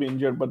Vinicius has been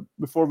injured, but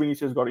before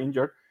Vinicius got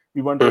injured,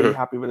 we weren't really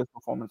happy with his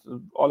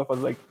performances. All of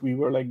us we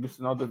were like, this is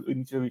not the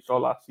Vinicius we saw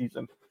last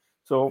season.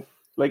 So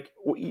like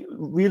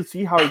we'll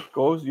see how it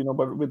goes, you know.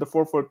 But with the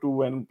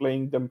 4-4-2 and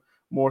playing them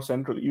more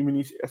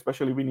centrally,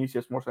 especially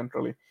Vinicius more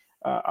centrally,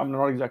 I'm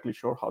not exactly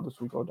sure how this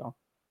will go down.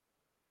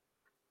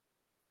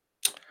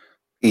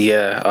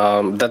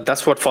 Yeah,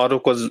 that's what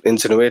Farouk was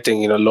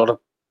insinuating. You know, a lot of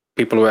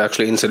people were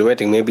actually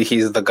insinuating maybe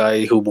he's the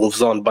guy who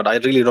moves on, but I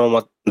really don't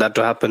want that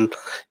to happen.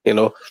 You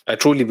know, I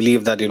truly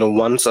believe that you know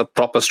once a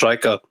proper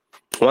striker,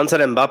 once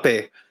an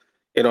Mbappe,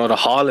 you know, or a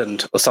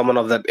Haaland or someone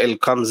of that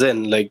ilk comes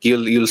in, like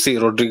you'll see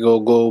Rodrigo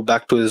go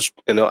back to his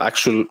you know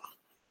actual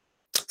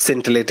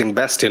scintillating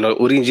best. You know,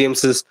 Uri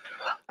James is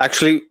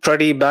actually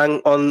pretty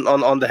bang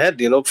on the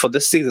head. You know, for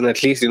this season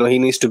at least, you know he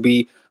needs to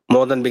be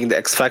more than being the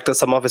X factor.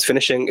 Some of his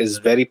finishing is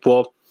very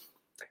poor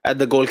at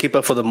the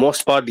goalkeeper for the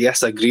most part.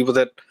 Yes, I agree with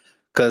it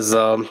because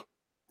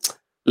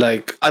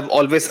like I've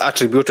always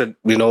attributed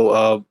you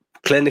know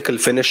clinical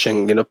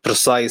finishing, you know,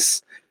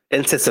 precise,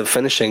 incisive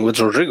finishing with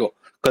Rodrigo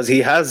because he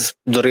has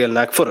the real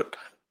knack for it.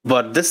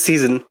 But this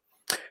season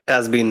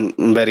has been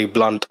very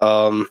blunt.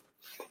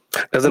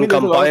 Doesn't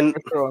combine.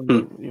 On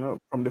them, you know,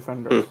 from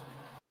defenders.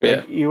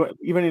 Yeah. Like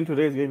even in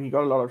today's game, he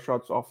got a lot of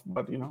shots off,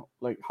 but you know,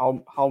 like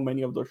how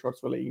many of those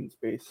shots were like in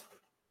space?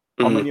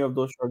 How many of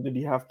those shots did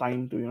he have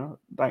time to you know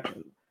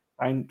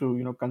time to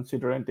you know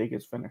consider and take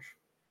his finish?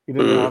 He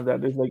didn't have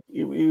that. It's like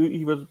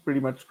he was pretty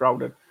much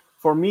crowded.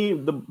 For me,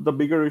 the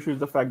bigger issue is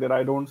the fact that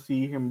I don't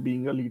see him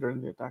being a leader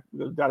in the attack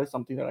because that is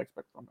something that I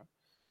expect from him.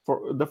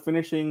 For the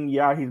finishing,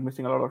 yeah, he's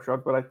missing a lot of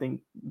shots, but I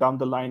think down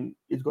the line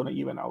it's going to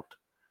even out.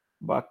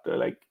 But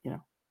like you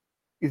know,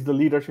 is the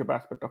leadership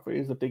aspect of it,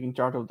 is the taking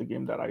charge of the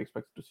game that I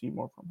expect to see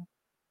more from him.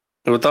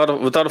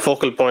 Without a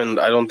focal point,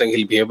 I don't think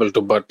he'll be able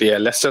to. But yeah,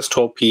 let's just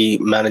hope he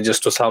manages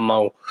to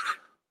somehow,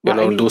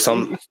 do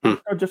some. It's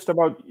not just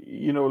about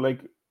you know like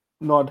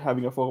not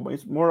having a focal point.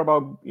 It's more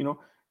about you know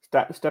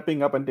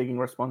stepping up and taking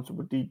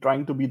responsibility,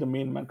 trying to be the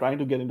main man, trying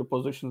to get into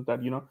positions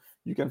that you know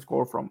you can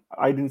score from.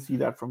 I didn't see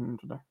that from him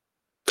today.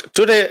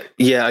 Today,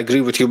 yeah, I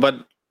agree with you.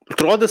 But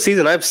throughout the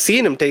season, I've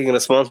seen him taking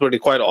responsibility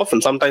quite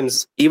often.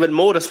 Sometimes even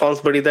more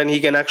responsibility than he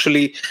can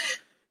actually,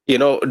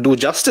 do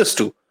justice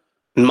to,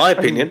 in my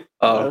opinion.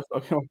 I was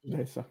talking about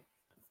today, so.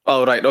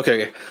 Oh right,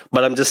 okay.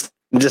 But I'm just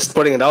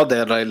putting it out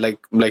there, right?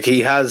 Like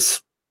he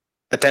has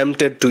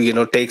attempted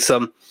to take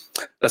some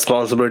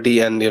responsibility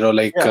and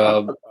change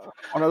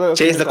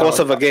the course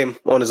of a game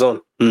on his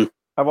own.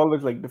 I've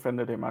always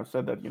defended him. I've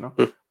said that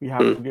we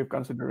have to give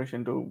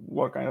consideration to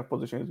what kind of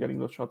position he's getting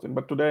those shots in.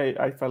 But today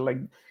I felt like,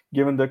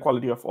 given the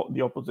quality of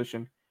the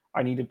opposition,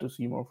 I needed to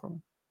see more from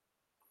him.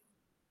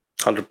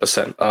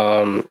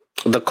 100%.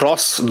 The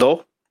cross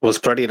though was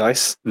pretty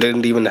nice.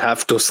 Didn't even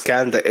have to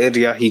scan the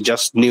area. He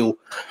just knew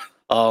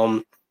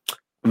where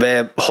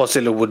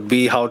Joselu would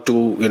be, what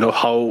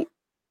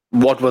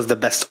was the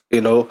best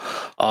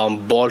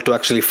ball to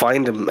actually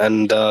find him,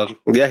 and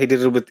he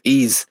did it with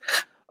ease.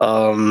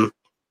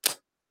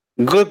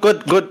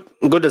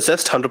 Good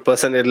assist,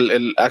 100%.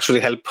 It'll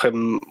actually help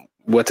him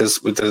with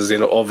his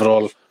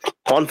overall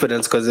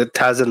confidence, because it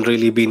hasn't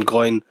really been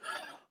going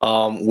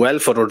well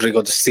for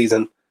Rodrigo this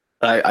season.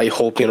 I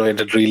hope he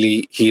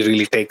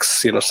really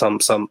takes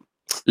some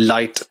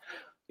light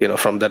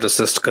from that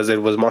assist, because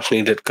it was much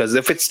needed. Because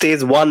if it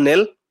stays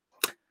 1-0,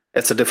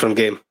 it's a different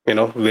game.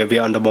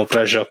 We're under more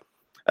pressure,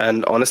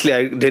 and honestly,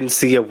 I didn't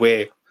see a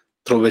way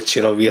through which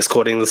we are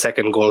scoring the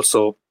second goal.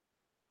 So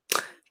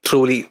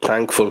truly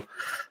thankful.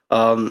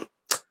 Um,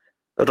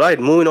 right,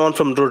 moving on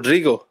from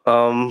Rodrigo.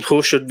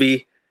 Who should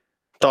we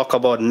talk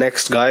about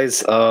next,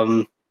 guys?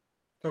 Talk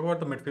about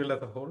the midfield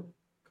as a whole.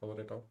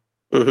 Cover it all.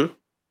 Mhm.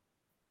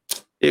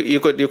 You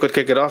could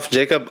kick it off,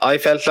 Jacob. I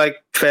felt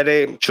like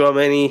Fede,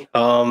 Chouameni,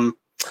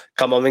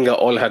 Kamavinga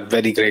all had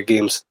very great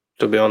games,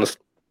 to be honest.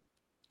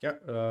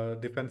 Yeah,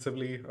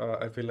 defensively,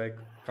 I feel like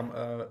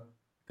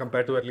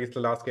compared to at least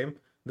the last game,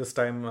 this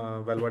time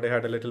Valverde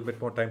had a little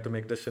bit more time to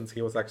make decisions.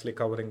 He was actually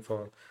covering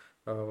for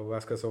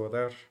Vasquez over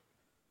there.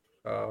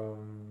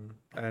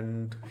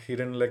 And he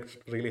didn't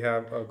really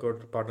have a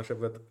good partnership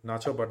with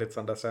Nacho, but it's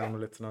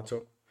understandable, it's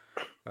Nacho.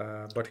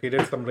 But he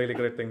did some really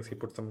great things. He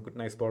put some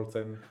nice balls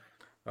in.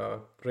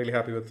 Really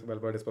happy with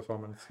Valverde's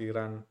performance. He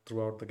ran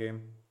throughout the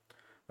game.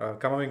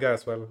 Kamavinga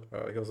as well.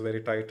 He was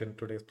very tight in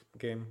today's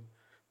game.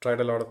 Tried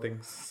a lot of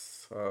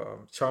things.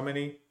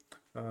 Chouameni,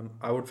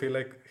 I would feel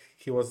like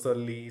he was the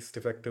least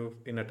effective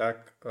in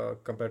attack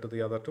compared to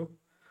the other two,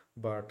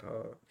 but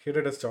he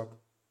did his job.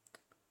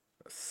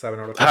 7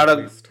 out of 10 Had at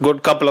a least.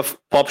 good couple of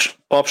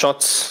pop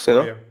shots.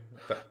 Yeah,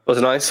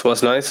 was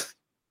nice.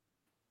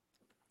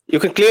 You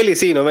can clearly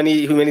see, when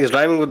he's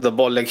driving with the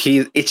ball, like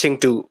he's itching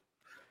to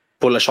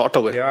pull a shot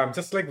away. yeah. I'm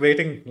just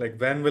waiting.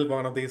 When will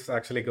one of these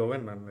actually go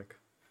in, man?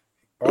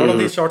 All of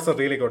these shots are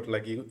really good.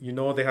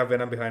 They have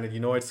venom behind it.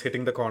 It's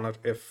hitting the corner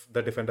if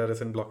the defender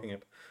isn't blocking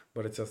it.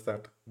 But it's just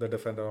that the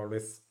defender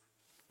always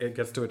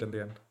gets to it in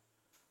the end.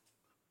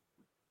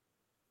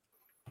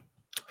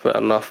 Fair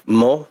enough.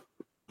 More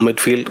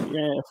midfield.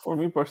 Yeah, for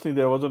me personally,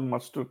 there wasn't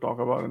much to talk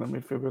about in the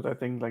midfield, because I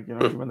think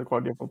given the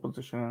quality of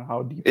opposition and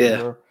how deep we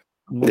were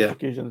on most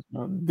occasions,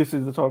 this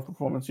is the sort of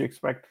performance you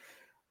expect.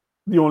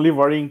 The only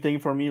worrying thing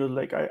for me was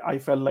I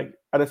felt like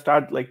at the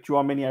start,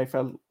 Chouameni, I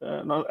felt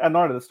not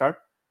at the start.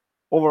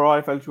 Overall,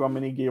 I felt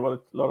Chouameni gave a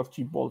lot of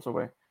cheap balls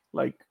away.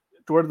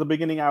 Towards the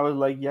beginning, I was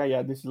like,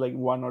 yeah, this is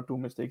one or two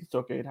mistakes. It's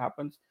okay, it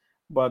happens.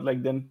 But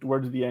then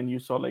towards the end, you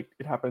saw it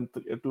happened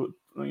to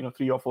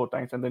 3 or 4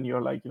 times, and then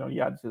you're like,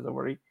 yeah, this is a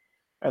worry.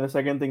 And the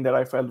second thing that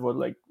I felt was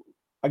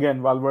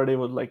again, Valverde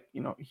was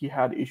he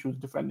had issues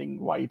defending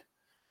wide,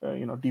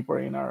 deeper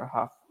in our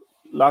half.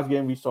 Last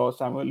game we saw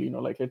Samuel,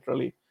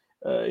 literally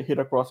hit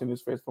a cross in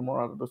his face for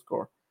Morata to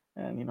score.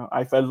 And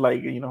I felt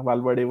like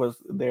Valverde was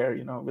there,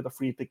 with a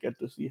free ticket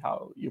to see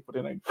how you put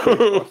in a great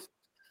cross.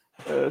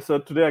 So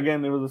today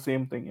again it was the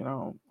same thing.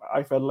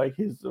 I felt like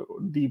his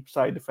deep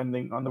side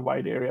defending on the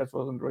wide areas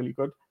wasn't really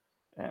good.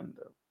 And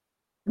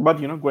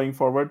but going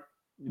forward,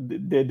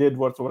 they did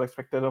what's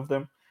expected of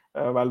them.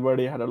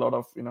 Valverde had a lot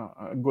of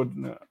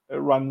good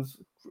runs,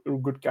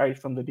 good carries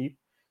from the deep.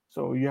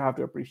 So you have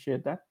to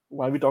appreciate that.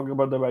 While we talk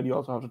about the bad, you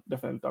also have to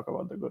definitely talk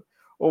about the good.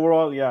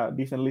 Overall, yeah,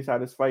 decently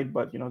satisfied,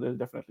 but there's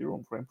definitely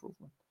room for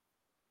improvement.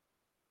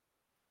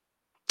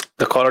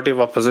 The quality of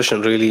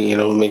opposition really,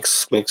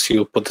 makes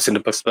you put this into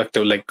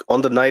perspective.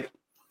 On the night,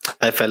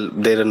 I felt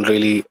they didn't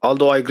really.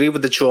 Although I agree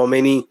with the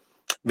Chouameni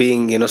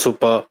being,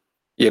 super,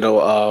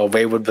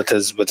 wayward with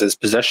his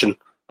possession.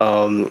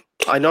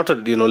 I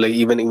noted,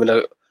 even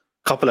a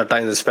couple of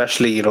times,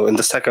 especially, in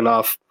the second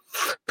half,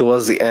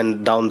 towards the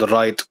end, down the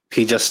right,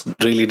 he just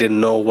really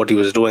didn't know what he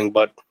was doing.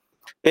 But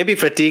maybe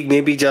fatigue,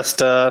 maybe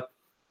just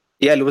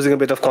losing a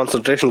bit of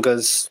concentration,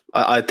 because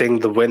I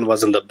think the win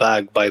was in the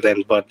bag by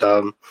then. But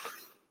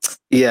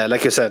yeah,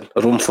 like you said,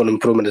 room for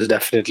improvement is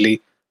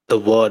definitely the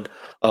word.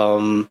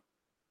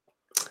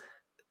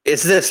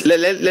 Is this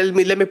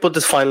let me put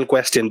this final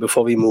question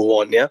before we move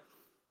on? Yeah,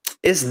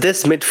 is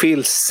this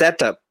midfield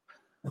setup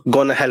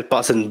gonna help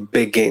us in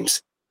big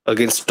games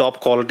against top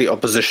quality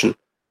opposition?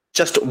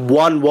 Just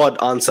one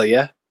word answer.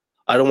 Yeah,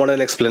 I don't want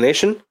an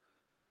explanation.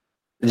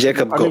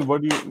 Jacob, go.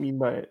 What do you mean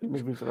by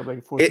midfield setup?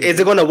 Is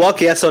it gonna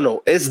work? Yes or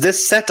no? Is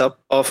this setup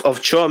of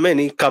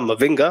Chouameni,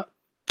 Kamavinga,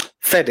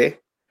 Fede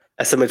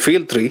as a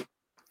midfield three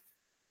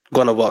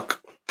gonna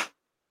work?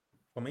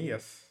 For me,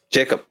 yes.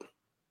 Jacob,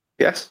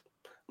 yes.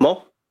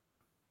 Mo?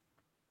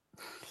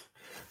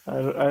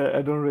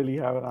 I don't really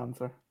have an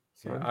answer.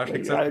 So I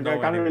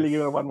can't really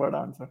give a one-word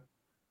answer.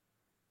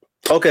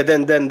 Okay,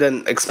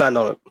 then expand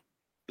on it.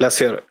 Let's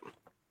hear it.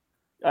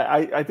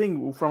 I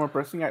think from a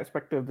pressing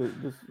perspective,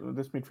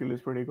 this midfield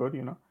is pretty good.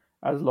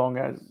 As long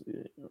as,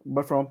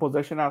 but from a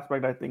possession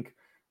aspect, I think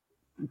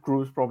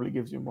Cruz probably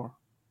gives you more.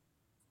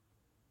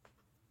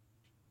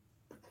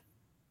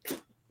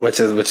 Which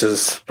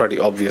is pretty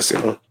obvious,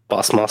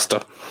 pass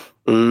master.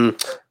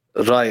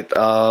 Right.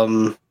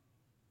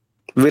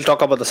 We'll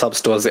talk about the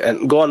subs towards the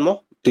end. Go on,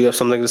 Mo. Do you have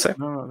something to say?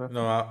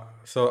 No.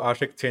 So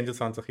Ashik changed his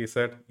answer. He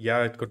said,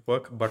 yeah, it could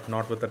work, but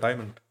not with the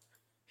diamond.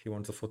 He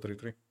wants a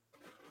 4-3-3.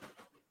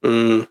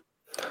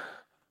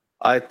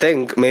 I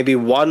think maybe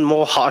one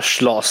more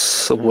harsh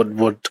loss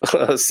would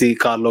see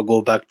Carlo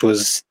go back to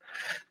his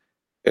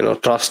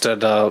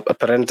trusted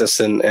apprentice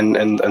in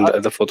the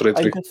I'll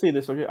 4-3-3. just say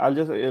this, okay? I'll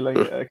just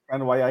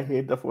explain why I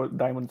hate the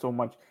diamond so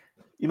much.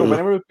 Mm,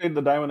 Whenever we played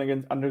the diamond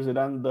against under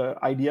Zidane, the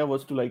idea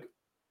was to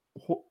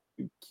ho-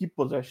 keep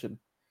possession,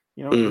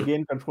 mm,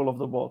 gain control of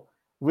the ball.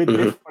 With mhm.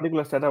 this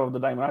particular setup of the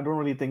diamond, I don't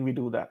really think we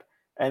do that.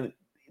 And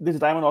this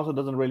diamond also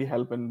doesn't really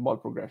help in ball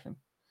progression.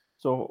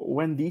 So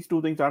when these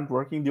two things aren't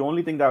working, the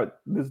only thing that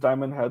this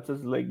diamond helps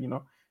is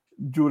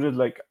Jude is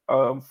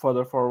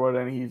further forward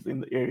and he's in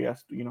the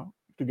areas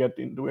to get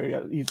into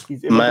areas.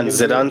 He's able to Man,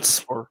 get into areas to Zidane's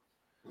score.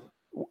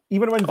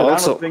 Even when Zidane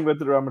was also. playing with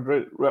Real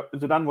Madrid,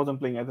 Zidane wasn't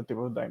playing at the tip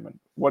of the diamond.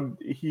 What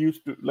he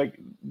used to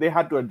they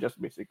had to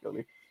adjust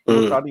basically. He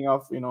was Mm, starting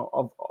off,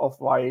 off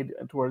wide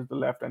towards the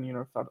left, and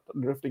start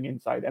drifting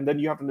inside. And then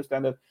you have to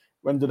understand that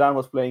when Zidane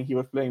was playing, he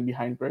was playing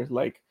behind players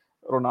like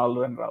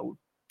Ronaldo and Raul.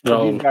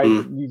 So these Raul,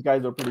 guys, these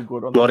guys are pretty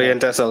good on the ball.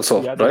 Morientes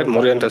also, Yeah, they right? were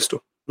dynamic. Morientes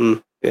too. Yeah,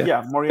 Yeah,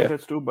 yeah.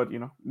 Morientes too, but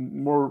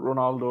more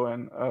Ronaldo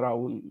and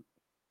Raul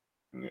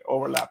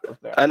overlap was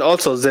there. And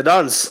also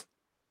Zidane's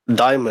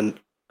diamond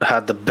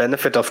had the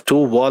benefit of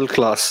two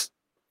world-class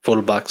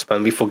fullbacks,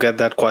 man. We forget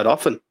that quite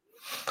often.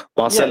 Yeah,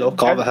 Marcelo,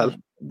 Carvajal.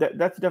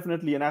 that's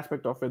definitely an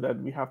aspect of it that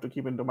we have to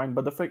keep into mind.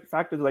 But the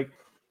fact is,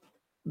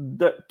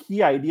 the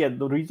key idea,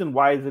 the reason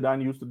why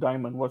Zidane used the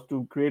diamond was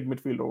to create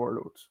midfield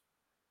overloads,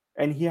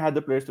 and he had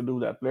the players to do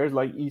that. Players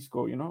like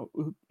Isco,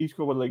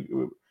 Isco was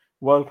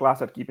world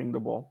class at keeping the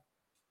ball.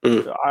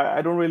 Mm.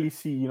 I don't really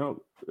see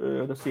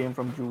the same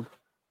from Jude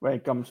when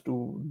it comes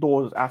to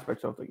those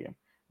aspects of the game.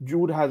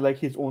 Jude has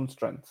his own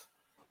strengths.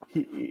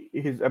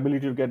 His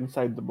ability to get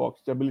inside the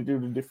box, his ability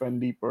to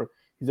defend deeper,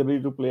 his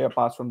ability to play a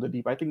pass from the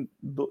deep. I think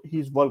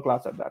he's world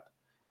class at that.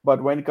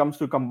 But when it comes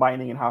to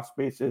combining in half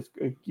spaces,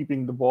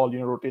 keeping the ball,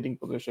 rotating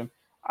position,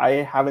 I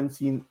haven't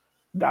seen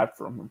that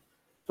from him.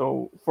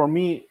 So for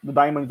me, the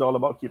diamond is all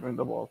about keeping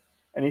the ball.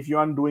 And if you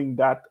aren't doing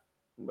that,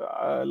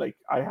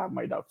 I have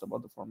my doubts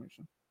about the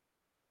formation.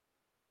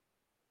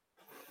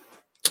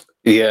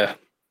 Yeah,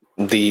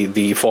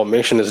 the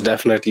formation is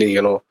definitely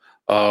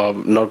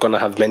not going to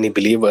have many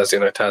believers.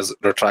 It has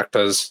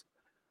retractors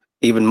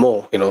even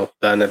more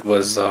than it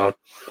was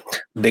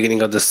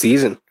beginning of the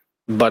season.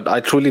 But I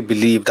truly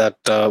believe that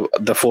the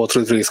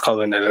 4-3-3 is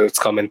coming, and it's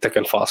coming thick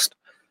and fast.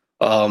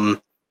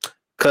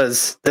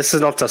 Because this is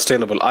not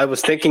sustainable. I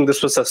was thinking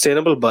this was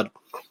sustainable, but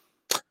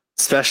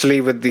especially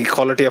with the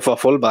quality of our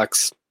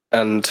fullbacks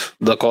and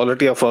the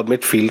quality of our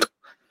midfield,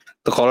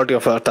 the quality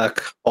of our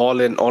attack, all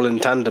in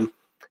tandem,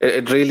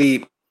 it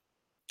really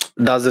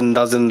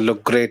doesn't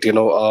look great.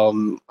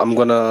 I'm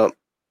gonna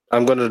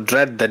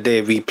dread the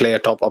day we play a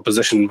top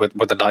opposition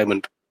with a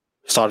diamond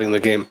starting the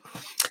game.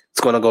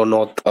 It's gonna go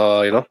north,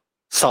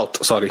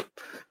 south. Sorry,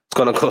 it's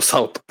gonna go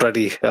south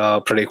pretty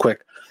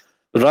quick.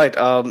 Right.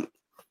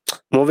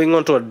 Moving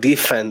on to a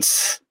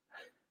defense.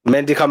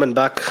 Mendy coming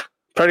back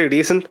pretty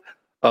decent.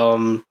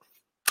 Um,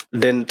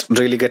 didn't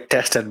really get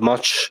tested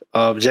much.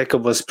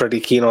 Jacob was pretty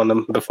keen on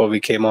him before we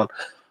came on.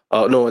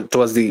 No, it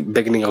was the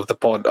beginning of the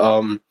pod.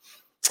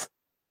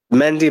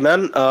 Mendy,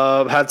 man,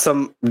 had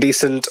some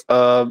decent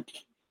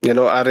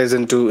arrays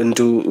into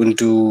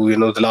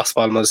the Las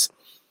Palmas.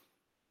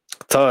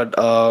 Third,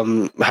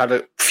 had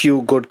a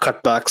few good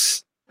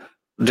cutbacks.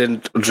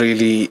 Didn't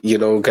really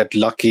get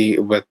lucky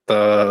with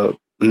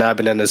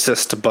nabbing an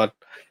assist, but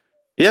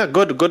yeah,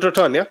 good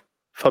return, yeah,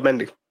 for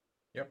Mendy.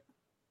 Yep.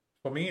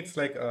 For me, it's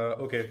like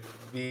okay,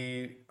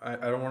 I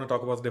don't want to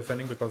talk about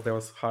defending because there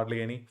was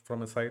hardly any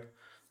from his side.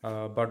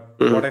 But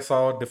what I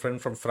saw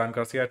different from Fran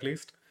Garcia, at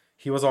least,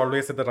 he was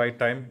always at the right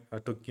time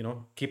to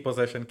keep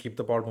possession, keep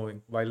the ball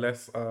moving. While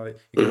less,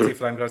 you can see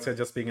Fran Garcia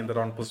just being in the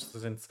wrong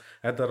positions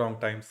at the wrong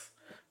times,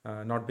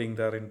 not being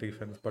there in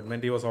defense. But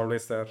Mendy was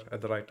always there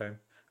at the right time.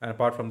 And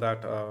apart from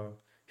that,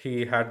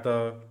 he had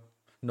the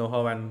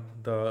know-how and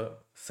the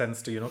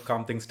sense to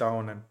calm things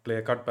down and play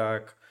a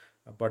cutback.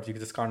 But you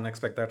just can't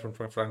expect that from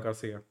Fran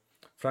Garcia.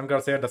 Fran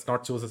Garcia does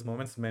not choose his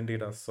moments, Mendy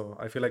does. So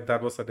I feel like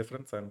that was the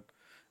difference, and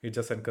it's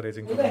just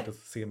encouraging for me to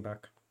see him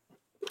back.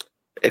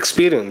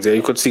 Experience, yeah,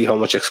 you could see how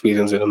much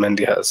experience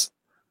Mendy has.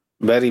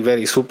 Very,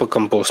 very super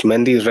composed.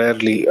 Mendy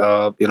rarely,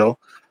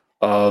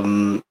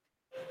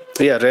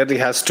 rarely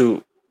has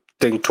to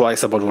think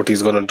twice about what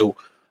he's gonna do.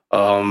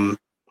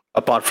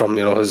 Apart from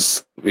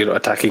his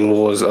attacking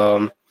woes.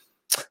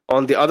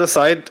 On the other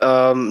side,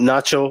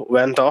 Nacho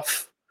went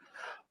off.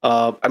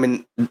 I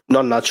mean,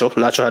 not Nacho.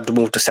 Nacho had to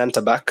move to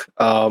centre back.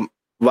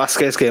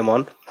 Vasquez came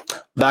on,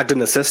 bagged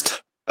an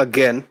assist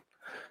again.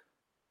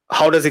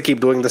 How does he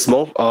keep doing this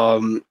more?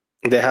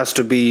 There has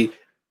to be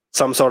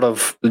some sort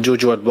of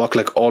juju at work,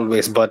 like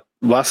always. But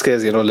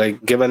Vasquez,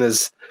 given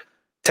his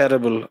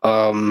terrible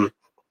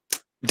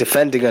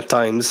defending at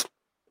times,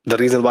 the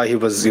reason why he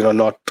was,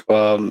 not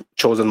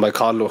chosen by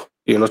Carlo,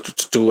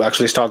 to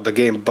actually start the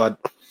game. But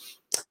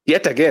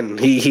yet again,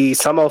 he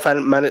somehow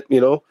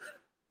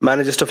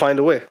manages to find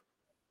a way.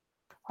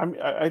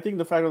 I think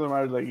the fact of the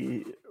matter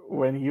is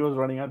when he was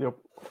running at the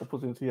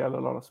opposition, he had a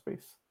lot of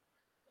space.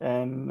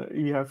 And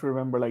you have to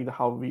remember like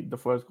the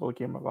first goal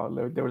came about.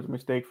 Like, there was a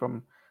mistake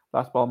from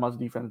Las Palmas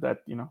defense that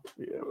There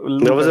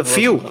was a Lucas was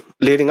few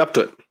leading up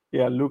to it,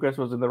 Lucas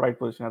was in the right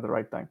position at the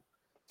right time.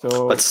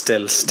 but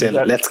So still,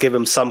 that let's give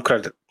him some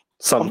credit.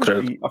 Some credit.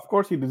 obviously, of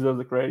course, he deserves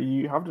the credit.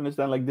 You have to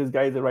understand, like, this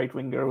guy is a right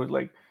winger who's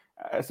like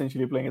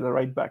essentially playing as a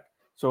right back.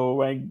 So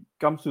when it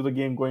comes to the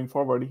game going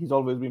forward, he's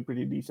always been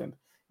pretty decent.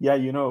 Yeah,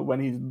 when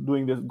he's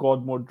doing this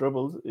god mode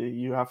dribbles,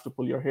 you have to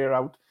pull your hair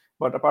out.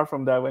 But apart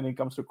from that, when it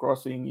comes to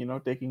crossing,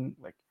 taking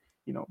like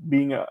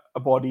being a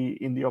body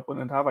in the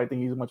opponent half, I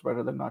think he's much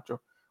better than Nacho.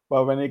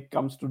 But when it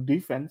comes to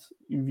defense,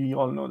 we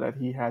all know that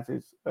he has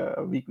his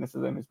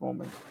weaknesses and his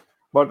moments.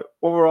 But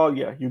overall,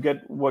 yeah, you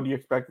get what you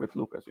expect with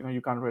Lucas.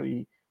 You can't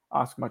really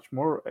ask much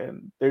more.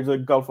 And there's a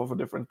gulf of a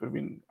difference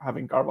between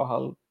having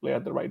Carvajal play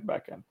at the right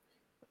back and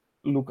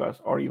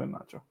Lucas or even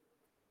Nacho.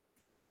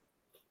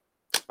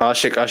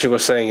 Ashik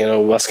was saying,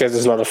 Vasquez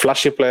is not a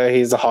flashy player.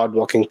 He's a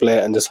hard-working player,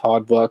 and this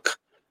hard work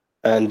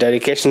and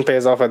dedication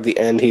pays off at the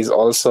end. He's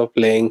also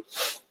playing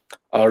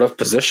out of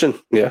position.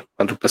 Yeah,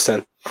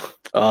 100%.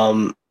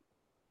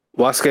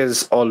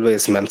 Vasquez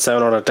always, man,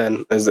 7 out of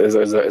 10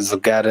 is a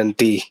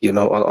guarantee,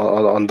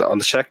 on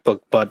the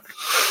checkbook. But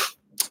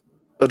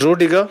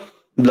Rudiger,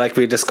 like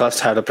we discussed,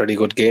 had a pretty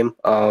good game.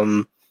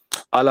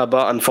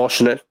 Alaba,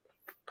 unfortunate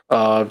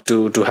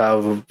to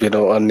have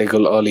a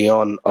niggle early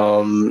on.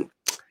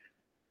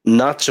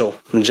 Nacho,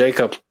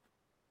 Jacob,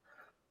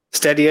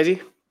 steady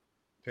Eddie.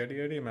 Steady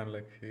Eddie, man.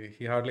 Like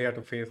he hardly had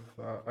to face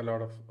a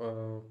lot of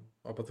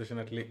opposition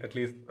at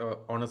least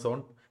on his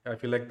own. I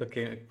feel like the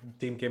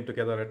team came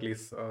together at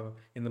least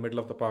in the middle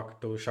of the park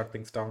to shut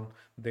things down.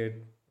 The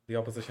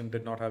opposition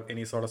did not have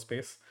any sort of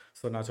space,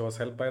 so Nacho was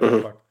helped by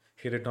that, but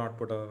he did not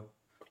put a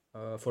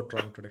foot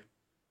wrong today.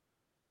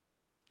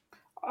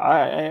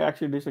 I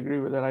actually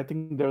disagree with that. I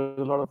think there was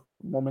a lot of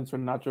moments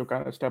when Nacho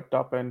kind of stepped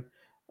up and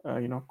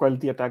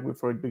quelled the attack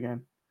before it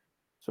began.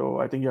 So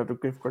I think you have to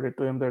give credit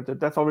to him.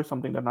 That's always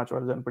something that Nacho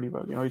has done pretty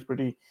well. He's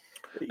pretty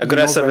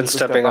aggressive and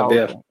stepping up.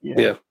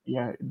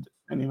 Yeah,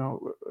 and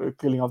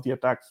killing off the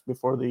attacks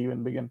before they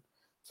even begin.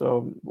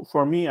 So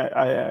for me,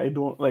 I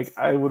don't like.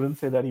 I wouldn't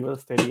say that he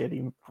was steady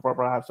Eddie.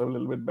 Perhaps a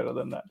little bit better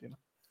than that.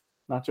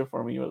 Nacho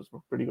for me was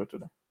pretty good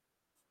today.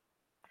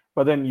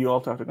 But then you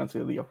also have to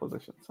consider the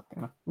opposition, so,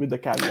 with the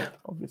caveat,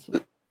 obviously.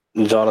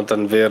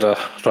 Jonathan Vera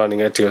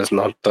running at you is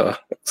not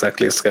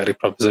exactly a scary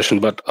proposition,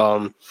 but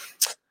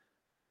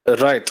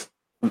right,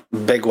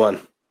 big one.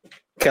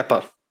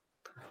 Kepa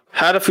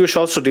had a few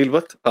shots to deal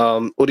with.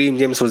 Urim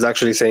James was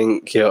actually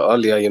saying here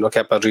earlier,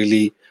 Kepa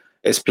really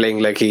is playing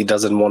like he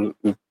doesn't want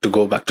to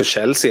go back to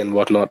Chelsea and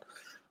whatnot.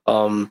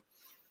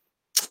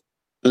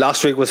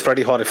 Last week was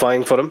pretty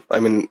horrifying for him. I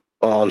mean,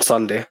 on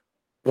Sunday,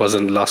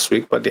 wasn't last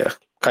week, but yeah,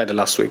 kind of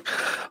last week.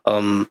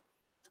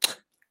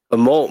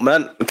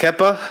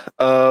 Kepa.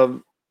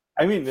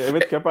 I mean,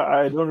 with Kepa,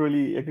 I don't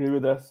really agree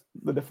with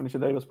the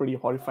definition that it was pretty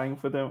horrifying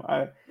for them.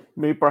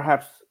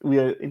 Perhaps we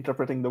are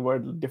interpreting the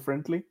word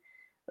differently.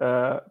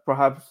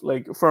 Perhaps,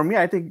 like, for me,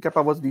 I think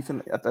Kepa was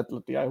decent at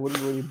Atleti. I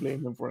wouldn't really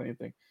blame him for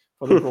anything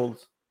for the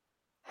goals.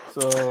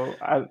 So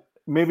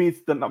maybe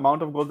it's the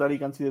amount of goals that he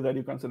considers that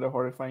you consider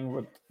horrifying,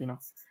 but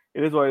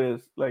it is what it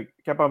is. Like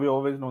Kepa, we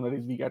always know that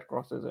he's weak at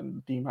crosses, and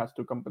the team has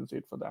to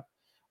compensate for that.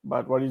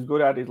 But what he's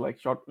good at is like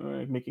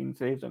making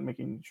saves and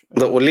making.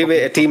 The only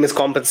way a team is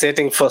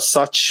compensating for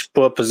such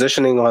poor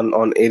positioning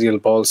on aerial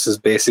balls is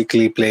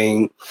basically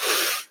playing.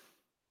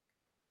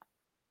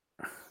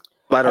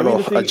 I don't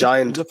know, a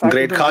giant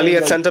great Kali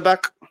at centre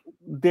back.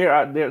 There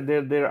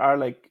are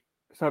like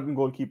certain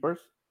goalkeepers.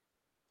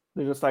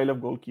 There's a style of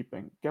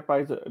goalkeeping.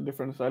 Kepa is a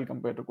different style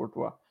compared to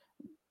Courtois.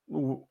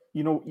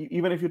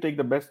 Even if you take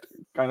the best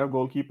kind of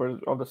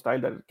goalkeepers of the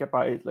style that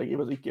Kepa is, like it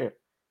was Iker.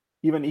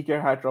 Even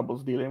Iker had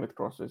troubles dealing with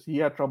crosses. He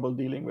had trouble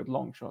dealing with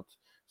long shots.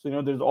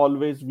 So there's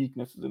always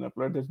weaknesses in a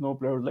player. There's no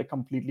player who's like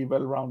completely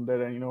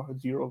well-rounded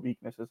and zero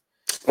weaknesses.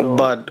 So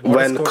but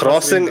when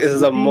crossing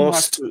is the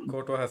most,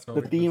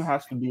 the team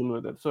has to deal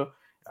with it. So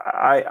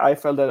I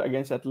felt that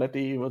against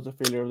Atleti, it was a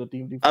failure of the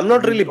team. I'm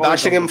not really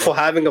bashing him for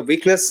having a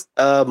weakness.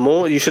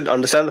 Mo, you should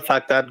understand the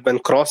fact that when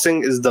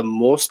crossing is the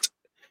most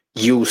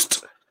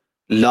used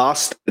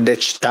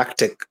last-ditch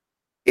tactic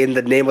in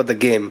the name of the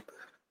game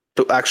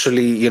to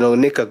actually,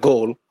 nick a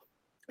goal,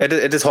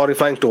 it is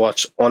horrifying to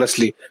watch,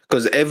 honestly,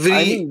 because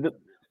every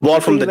ball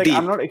from the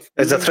deep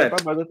is a threat.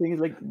 Kepa, but the thing is,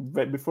 like,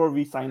 before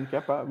we signed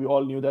Kepa, we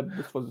all knew that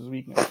this was his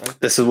weakness, right?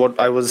 This is what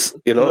I was,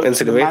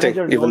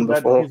 insinuating even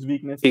before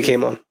he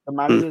came on. The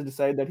manager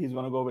decided that he's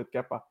going to go with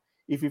Kepa.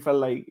 If he felt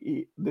like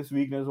this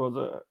weakness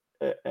was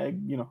a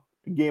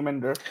game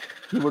ender,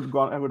 I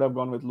would have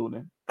gone with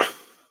Lunin.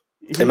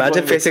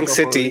 Imagine facing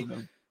City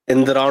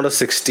in the round of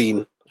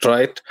 16,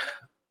 right?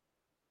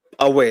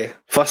 Away.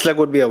 First leg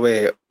would be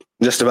away.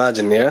 Just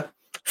imagine, yeah?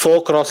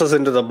 4 crosses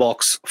into the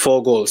box,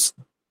 4 goals.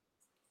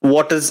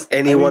 What is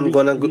anyone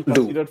going to do?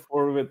 Considered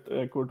 4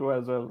 with Courtois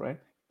as well, right?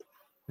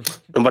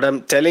 But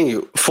I'm telling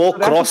you, 4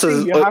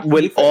 crosses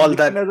will all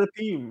that... As a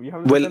team. You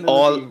have to will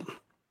all...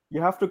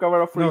 You have to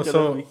cover up for No, each other's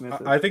so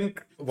weaknesses. I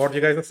think what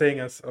you guys are saying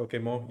is, okay,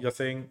 Mo, you're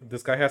saying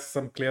this guy has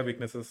some clear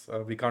weaknesses.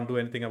 We can't do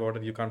anything about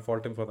it. You can't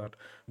fault him for that.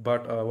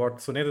 But what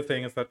Sunil is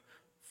saying is that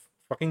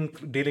fucking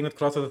dealing with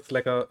crosses is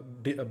like a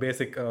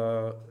basic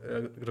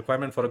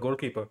requirement for a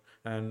goalkeeper.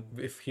 And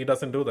if he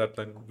doesn't do that,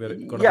 then we're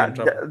going to be in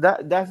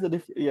trouble.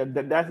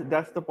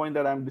 That's the point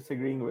that I'm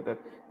disagreeing with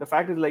it. The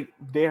fact is, like,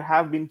 there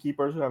have been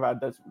keepers who have had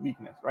this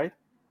weakness, right?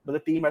 But the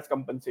team has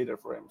compensated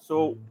for him.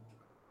 So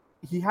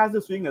he has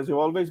this weakness. We've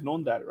always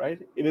known that, right?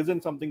 It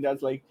isn't something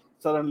that's like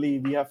suddenly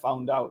we have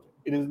found out.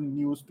 It isn't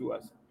news to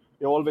us.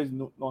 We've always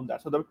known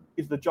that. So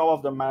it's the job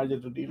of the manager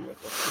to deal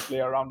with it, to play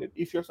around it.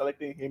 If you're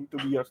selecting him to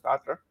be your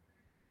starter,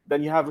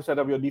 then you have to set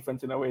up your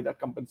defense in a way that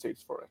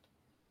compensates for it.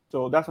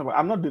 So that's not,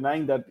 I'm not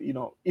denying that,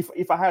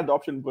 if I had the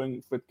option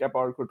going with Kepa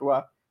or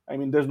Courtois, I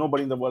mean, there's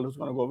nobody in the world who's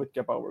going to go with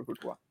Kepa or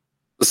Courtois.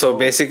 So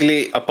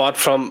basically, apart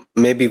from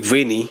maybe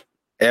Vinny,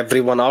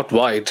 everyone out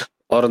wide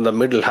or in the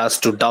middle has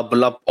to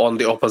double up on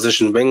the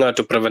opposition winger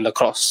to prevent a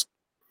cross.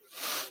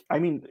 I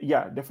mean,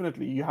 yeah,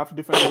 definitely. You have to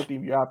defend the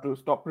team. You have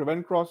to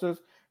prevent crosses.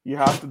 You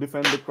have to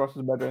defend the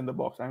crosses better in the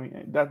box. I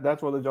mean,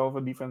 that's what the job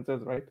of a defense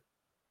is, right?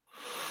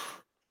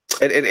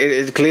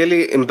 It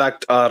clearly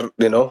impact our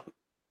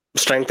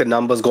strength in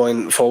numbers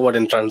going forward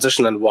in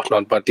transition and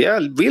whatnot. But yeah,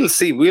 we'll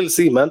see,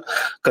 man.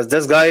 Because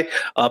this guy,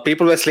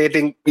 people were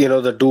slating,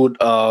 the dude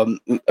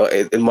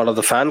in one of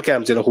the fan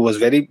camps, who was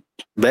very,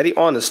 very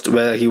honest,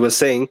 where he was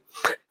saying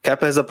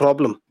Kepa is a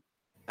problem,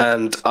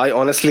 and I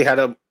honestly had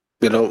a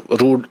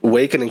rude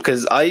awakening,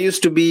 because I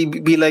used to be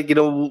like,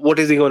 what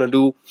is he going to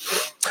do?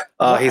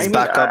 His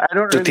backup I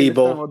don't to really understand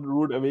Thibaut. what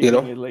rude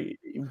awakening is. Like,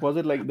 was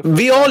it like the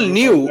We first all time you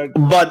knew, heard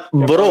that but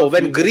Kepa bro, was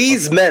when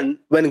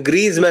doing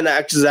Griezmann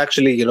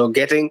actually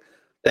getting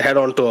the head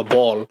onto a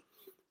ball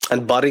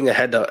and burying a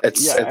header,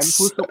 it's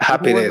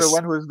happy who was days. the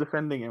one who was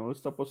defending him?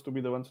 Who's supposed to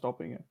be the one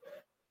stopping him?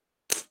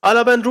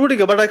 Alaba and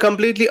Rudiger, but I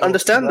completely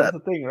understand that's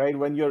that. the thing, right?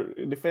 When your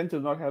defense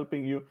is not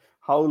helping you,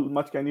 how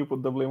much can you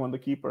put the blame on the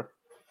keeper?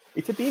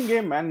 It's a team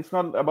game, man. It's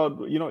not about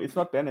it's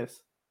not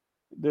tennis.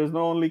 There's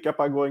no only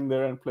Kepa going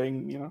there and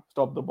playing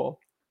stop the ball.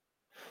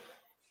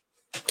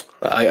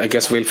 I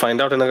guess we'll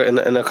find out in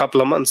a couple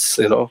of months.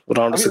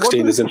 Round of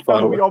 16 isn't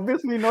far away. We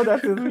obviously know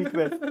that's his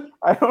weakness.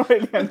 I don't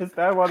really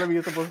understand what we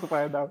are supposed to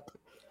find out.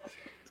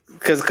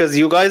 Because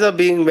you guys are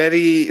being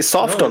very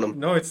soft on him.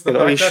 No, it's the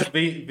fact that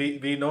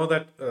we know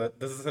that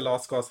this is a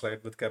lost cause,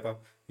 right? With Kepa,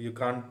 you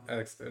can't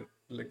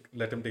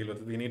let him deal with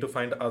it. We need to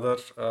find other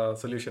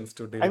solutions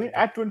to deal. I mean,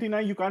 at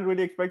 29, you can't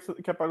really expect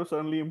Kepa to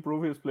suddenly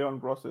improve his play on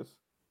crosses.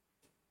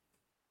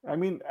 I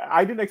mean,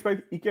 I didn't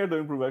expect Iker to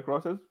improve at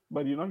crosses,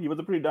 but he was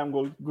a pretty damn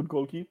good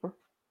goalkeeper.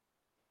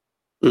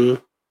 Right.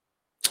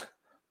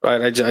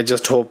 I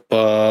just hope,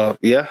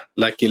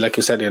 like you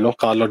said,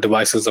 Carlo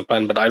devises a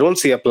plan, but I don't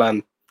see a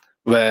plan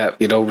where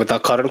with our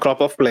current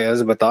crop of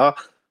players, with our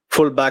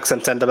full-backs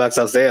and centre-backs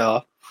as they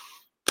are,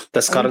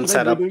 this current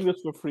setup. We're doing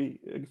this for free.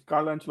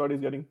 Carlo Ancelotti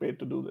is getting paid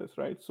to do this,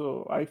 right?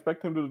 So I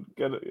expect him to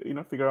get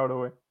figure out a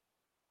way.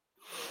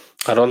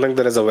 I don't think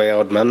there is a way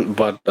out, man.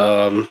 But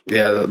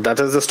that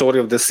is the story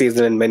of this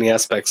season in many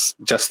aspects.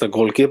 Just the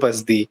goalkeeper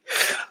is the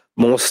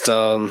most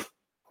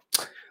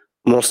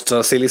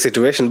silly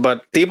situation.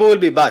 But Thibaut will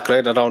be back,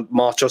 right, around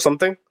March or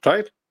something,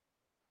 right?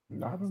 I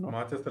don't know.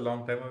 March is a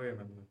long time away,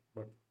 man.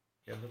 But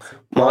yeah, let's see.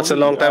 March is a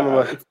long time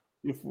away.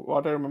 If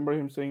what I remember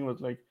him saying was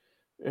like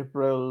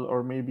April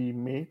or maybe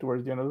May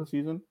towards the end of the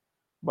season.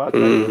 But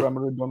like,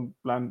 Madrid don't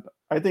plan.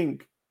 I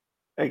think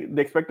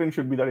the expectation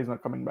should be that he's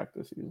not coming back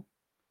this season.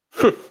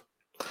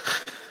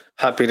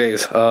 Happy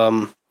days.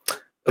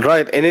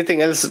 Right.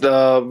 Anything else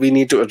we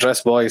need to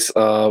address, boys,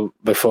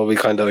 before we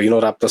kind of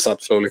wrap this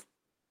up slowly?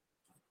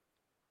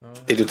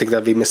 Did you think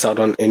that we missed out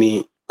on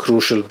any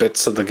crucial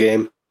bits of the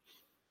game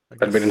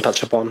that we didn't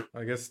touch upon?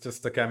 I guess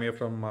just the cameo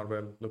from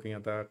Marvel, looking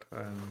at that,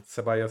 and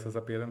Ceballos'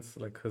 appearance,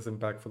 like his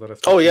impact for the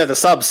rest. Oh yeah, the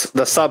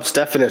subs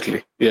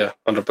definitely. Yeah,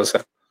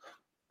 100%.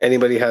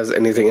 Anybody has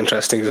anything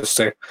interesting to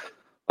say?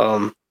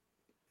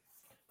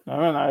 I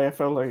mean, I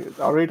felt like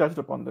I already touched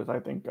upon this. I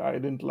think I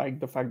didn't like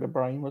the fact that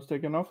Brahim was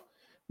taken off,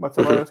 but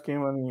Ceballos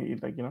came and he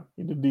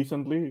did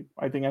decently.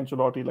 I think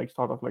Ancelotti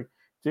sort of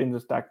changed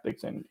his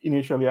tactics, and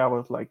initially I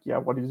was like, yeah,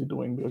 what is he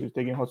doing? Because he's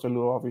taking Joselu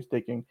off, he's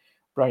taking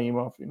Brahim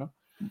off.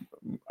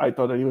 I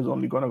thought that he was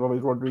only going to go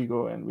with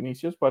Rodrigo and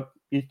Vinicius, but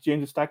he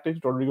changed his tactics.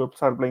 Rodrigo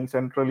started playing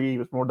centrally. He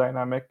was more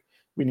dynamic.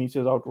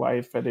 Vinicius out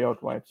wide, Fede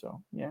out wide.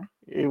 So yeah,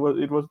 it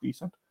was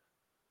decent.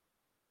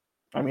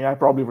 I mean, I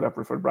probably would have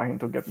preferred Brahim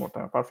to get more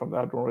time. Apart from that,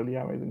 I don't really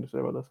have anything to say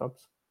about the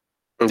subs.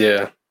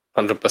 Yeah,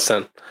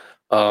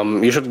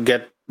 100%. You should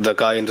get the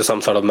guy into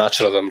some sort of match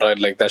rhythm, right?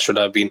 Like that should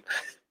have been.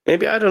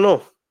 Maybe, I don't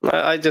know.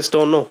 I just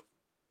don't know.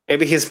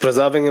 Maybe he's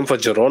preserving him for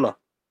Girona.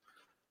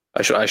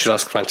 I should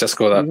ask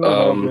Francesco that.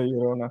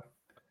 Girona.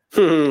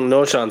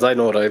 No chance. I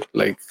know, right?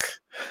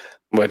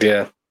 But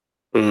yeah.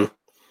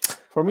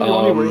 For me, the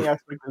only worrying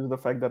aspect is the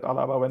fact that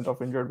Alaba went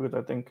off injured, because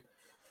I think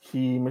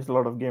he missed a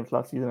lot of games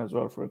last season as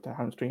well for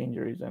hamstring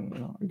injuries,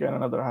 and again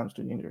another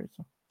hamstring injury.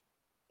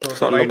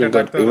 So right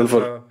attacker is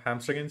a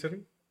hamstring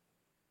injury.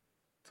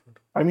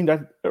 I mean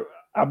that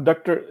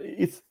abductor.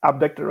 It's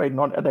abductor, right?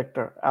 Not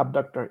adductor.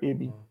 Abductor.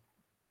 AB.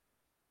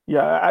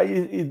 Yeah,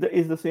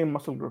 it's the same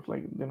muscle group.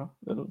 Like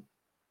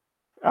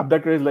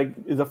abductor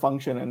is a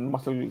function, and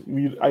muscle.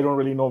 I don't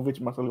really know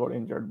which muscle got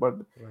injured, but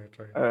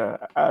Right.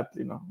 at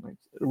like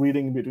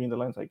reading between the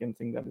lines, I can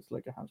think that it's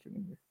like a hamstring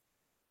injury.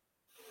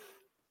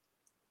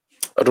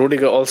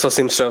 Rudiger also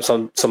seems to have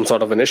some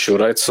sort of an issue,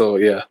 right? So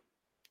yeah,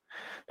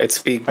 it's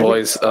peak,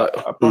 boys.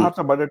 Perhaps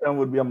a better term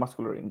would be a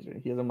muscular injury.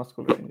 He has a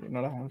muscular injury,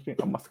 not a hamstring,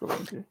 a muscular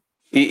injury.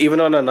 Even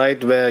on a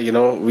night where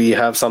we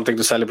have something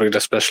to celebrate,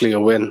 especially a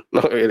win,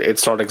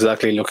 it's not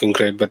exactly looking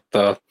great. But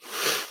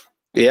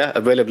yeah,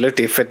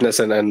 availability, fitness,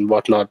 and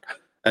whatnot.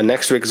 And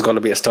next week is going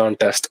to be a stern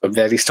test, a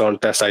very stern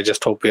test. I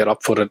just hope we are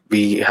up for it.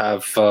 We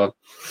have.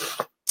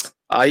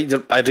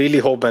 I really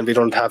hope, and we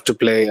don't have to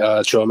play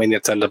Chouameni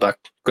at centre back,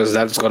 because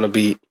that's going to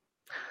be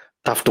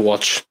tough to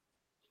watch.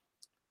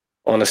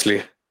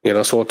 Honestly,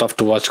 so tough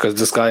to watch, because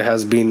this guy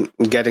has been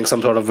getting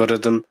some sort of a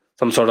rhythm,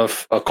 some sort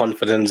of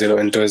confidence,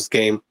 into his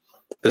game.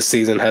 This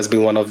season has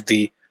been one of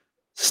the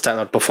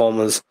standout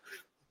performers,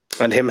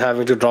 and him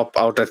having to drop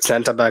out at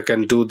centre back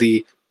and do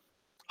the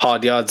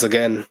hard yards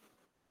again.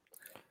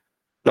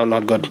 No,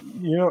 not good.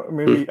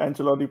 Maybe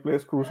Ancelotti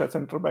plays Cruz at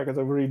centre back as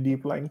a very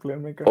deep lying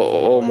playmaker.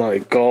 Oh my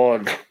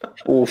God.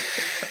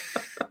 Oof.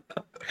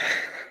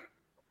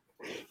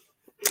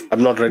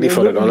 I'm not ready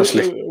for it,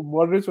 honestly.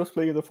 Modric was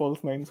playing the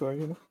false nine, so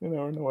you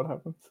never know what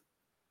happens.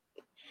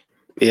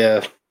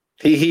 Yeah.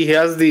 He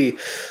has the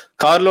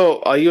Carlo.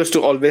 I used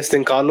to always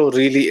think Carlo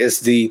really is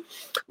the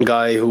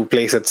guy who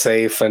plays it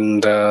safe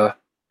and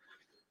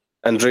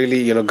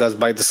really, goes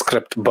by the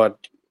script.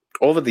 But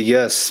over the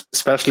years,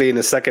 especially in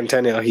his second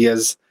tenure, he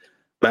has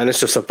managed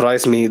to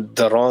surprise me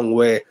the wrong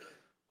way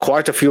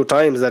quite a few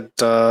times. That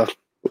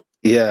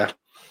yeah,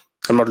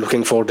 I'm not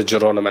looking forward to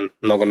Girona, man.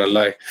 I'm not gonna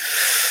lie.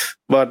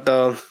 But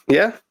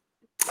yeah,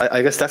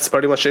 I guess that's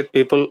pretty much it,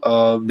 people.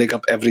 Big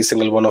up every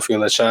single one of you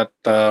in the chat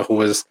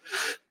who is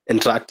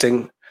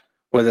interacting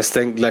with this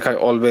thing. Like I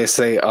always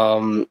say,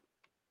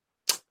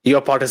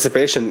 your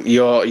participation,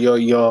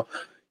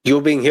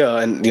 you being here,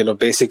 and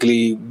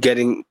basically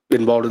getting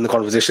involved in the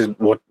conversation,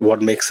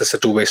 what makes this a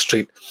two-way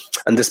street.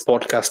 And this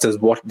podcast is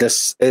what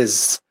this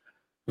is,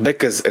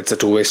 because it's a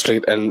two-way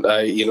street. And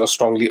I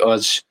strongly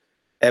urge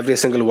every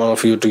single one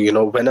of you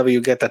to whenever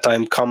you get the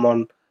time, come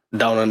on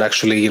down and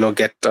actually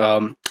get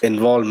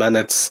involved, man.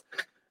 It's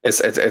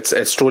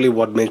truly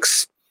what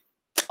makes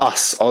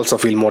us also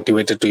feel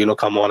motivated to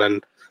come on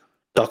and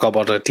talk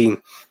about our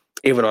team,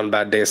 even on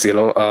bad days,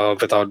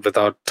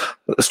 without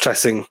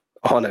stressing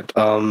on it.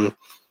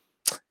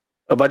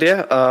 But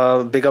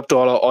yeah, big up to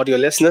all our audio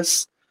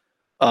listeners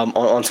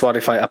on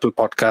Spotify, Apple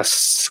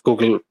Podcasts,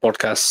 Google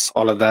Podcasts,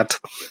 all of that.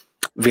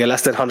 We are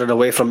less than 100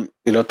 away from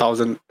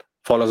 1,000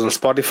 followers on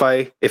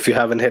Spotify. If you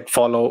haven't hit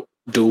follow,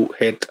 do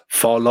hit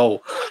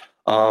follow.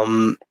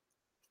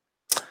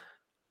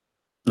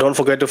 Don't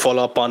forget to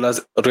follow our partners,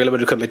 Real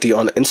Madrid Committee,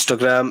 on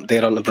Instagram.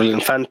 They're on a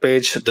brilliant fan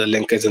page. The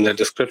link is in the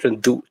description.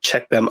 Do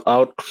check them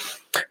out.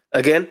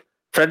 Again,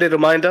 friendly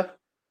reminder,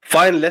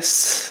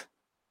 finalists,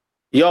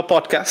 your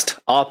podcast,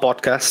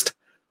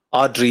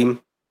 our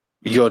dream,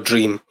 your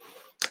dream.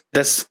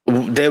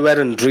 They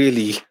weren't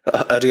really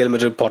a Real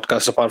Madrid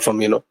podcast apart from,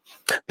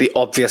 the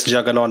obvious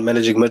juggernaut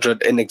managing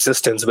Madrid in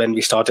existence when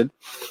we started.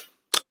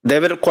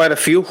 There were quite a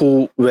few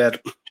who were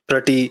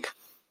pretty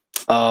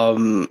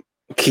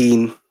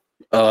keen,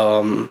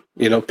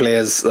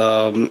 players,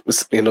 in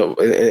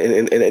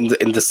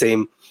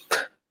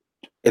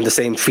the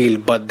same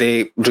field, but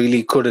they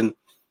really couldn't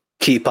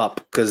keep up,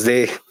 because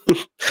they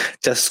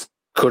just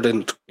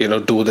couldn't,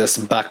 do this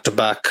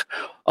back-to-back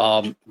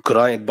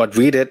grind. But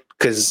we did,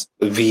 because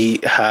we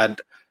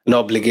had an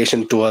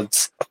obligation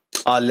towards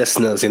our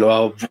listeners,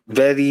 our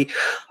very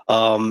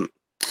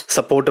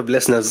supportive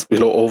listeners,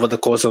 over the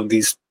course of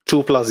these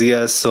 2+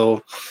 years.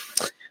 So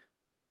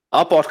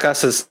our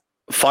podcast is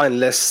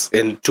finalists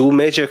in 2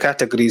 major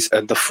categories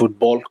at the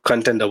Football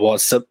Content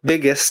Awards, the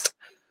biggest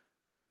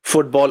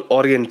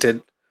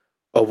football-oriented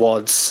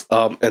awards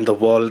in the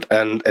world,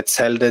 and it's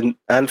held in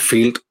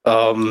Anfield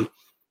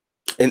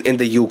in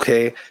the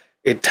UK.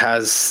 It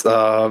has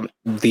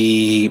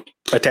the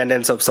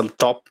attendance of some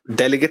top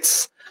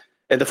delegates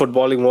in the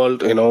footballing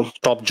world,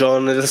 top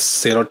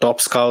journalists,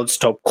 top scouts,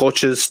 top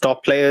coaches,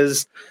 top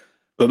players,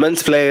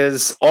 women's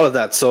players, all of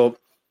that. So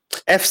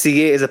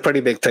FCA is a pretty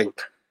big thing.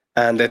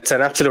 And it's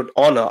an absolute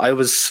honor. I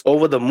was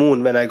over the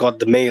moon when I got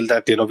the mail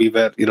that, we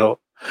were,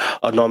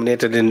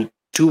 nominated in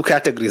 2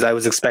 categories. I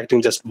was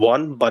expecting just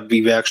 1, but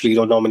we were actually,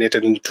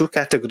 nominated in 2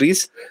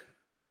 categories.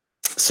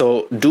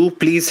 So do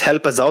please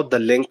help us out. The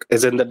link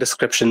is in the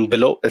description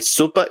below. It's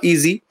super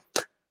easy.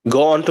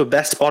 Go on to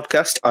Best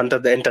Podcast under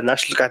the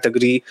international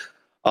category.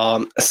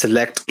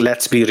 Select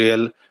Let's Be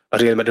Real, a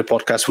Real Madrid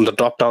podcast from the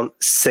drop down.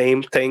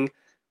 Same thing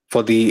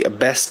for the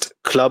Best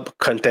Club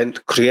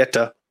Content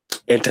Creator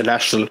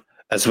International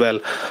as well.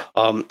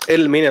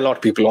 It'll mean a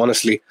lot, people,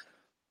 honestly.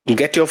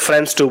 Get your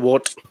friends to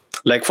vote.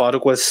 Like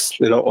Farooq was,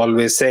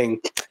 always saying,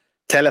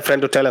 tell a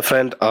friend to tell a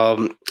friend.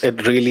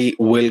 It really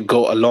will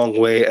go a long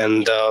way.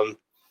 And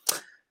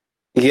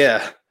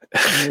yeah,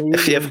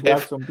 Maybe even grab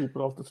if some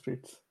people off the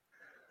streets.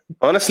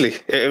 honestly,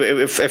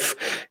 if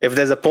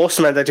there's a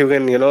postman that you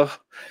can,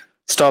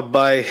 stop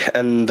by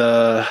and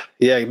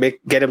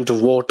get him to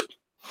vote,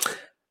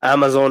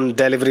 Amazon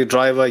delivery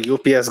driver,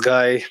 UPS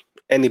guy,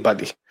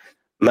 anybody,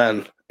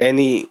 man,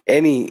 any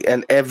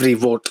and every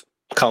vote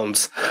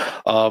counts.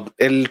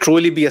 It'll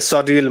truly be a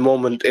surreal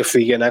moment if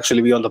we can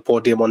actually be on the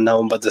podium on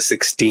November the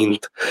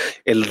 16th.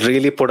 It'll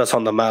really put us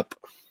on the map.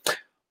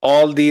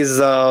 All these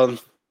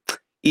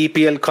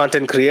EPL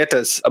content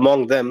creators,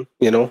 among them,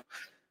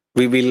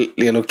 we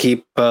will,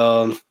 keep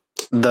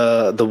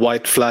the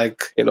white flag,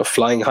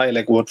 flying high,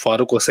 like what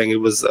Farooq was saying.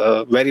 It was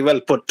very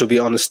well put, to be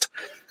honest,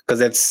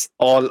 because it's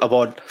all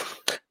about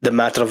the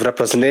matter of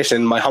representation,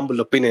 in my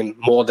humble opinion,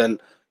 more than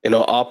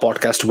our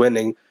podcast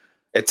winning.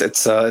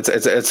 It's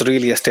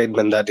really a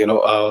statement that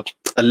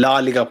a La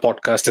Liga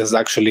podcast is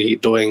actually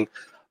doing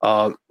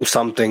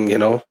something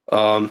in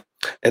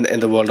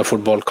the world of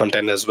football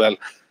content as well.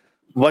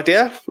 But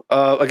yeah,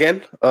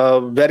 again,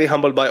 very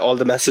humbled by all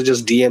the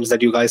messages, DMs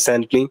that you guys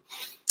sent me.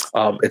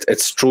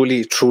 It's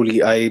truly,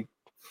 I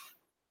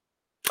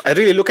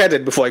really look at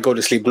it before I go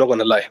to sleep. I'm not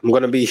gonna lie. I'm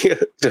gonna be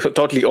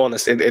totally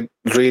honest. It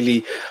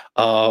really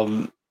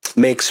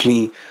makes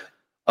me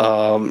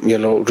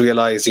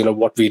realize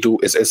what we do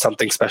is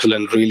something special,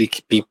 and really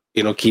keep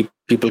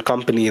people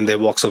company in their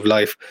walks of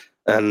life.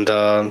 And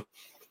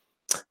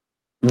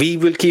we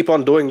will keep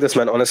on doing this,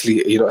 man, honestly,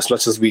 as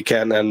much as we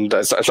can. And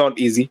it's not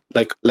easy,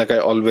 like I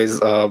always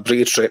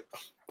reiterate.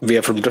 We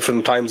are from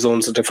different time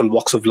zones, different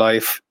walks of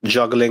life,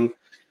 juggling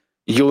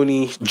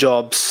uni,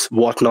 jobs,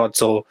 whatnot.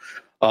 So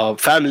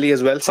family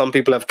as well. Some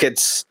people have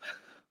kids.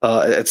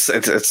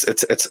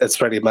 It's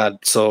pretty mad.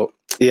 So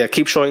yeah,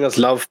 keep showing us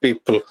love,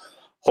 people.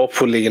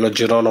 Hopefully,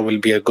 Girona will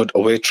be a good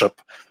away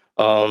trip.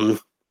 So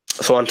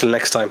until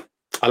next time,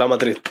 Ala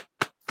Madrid.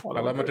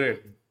 Hala Madrid.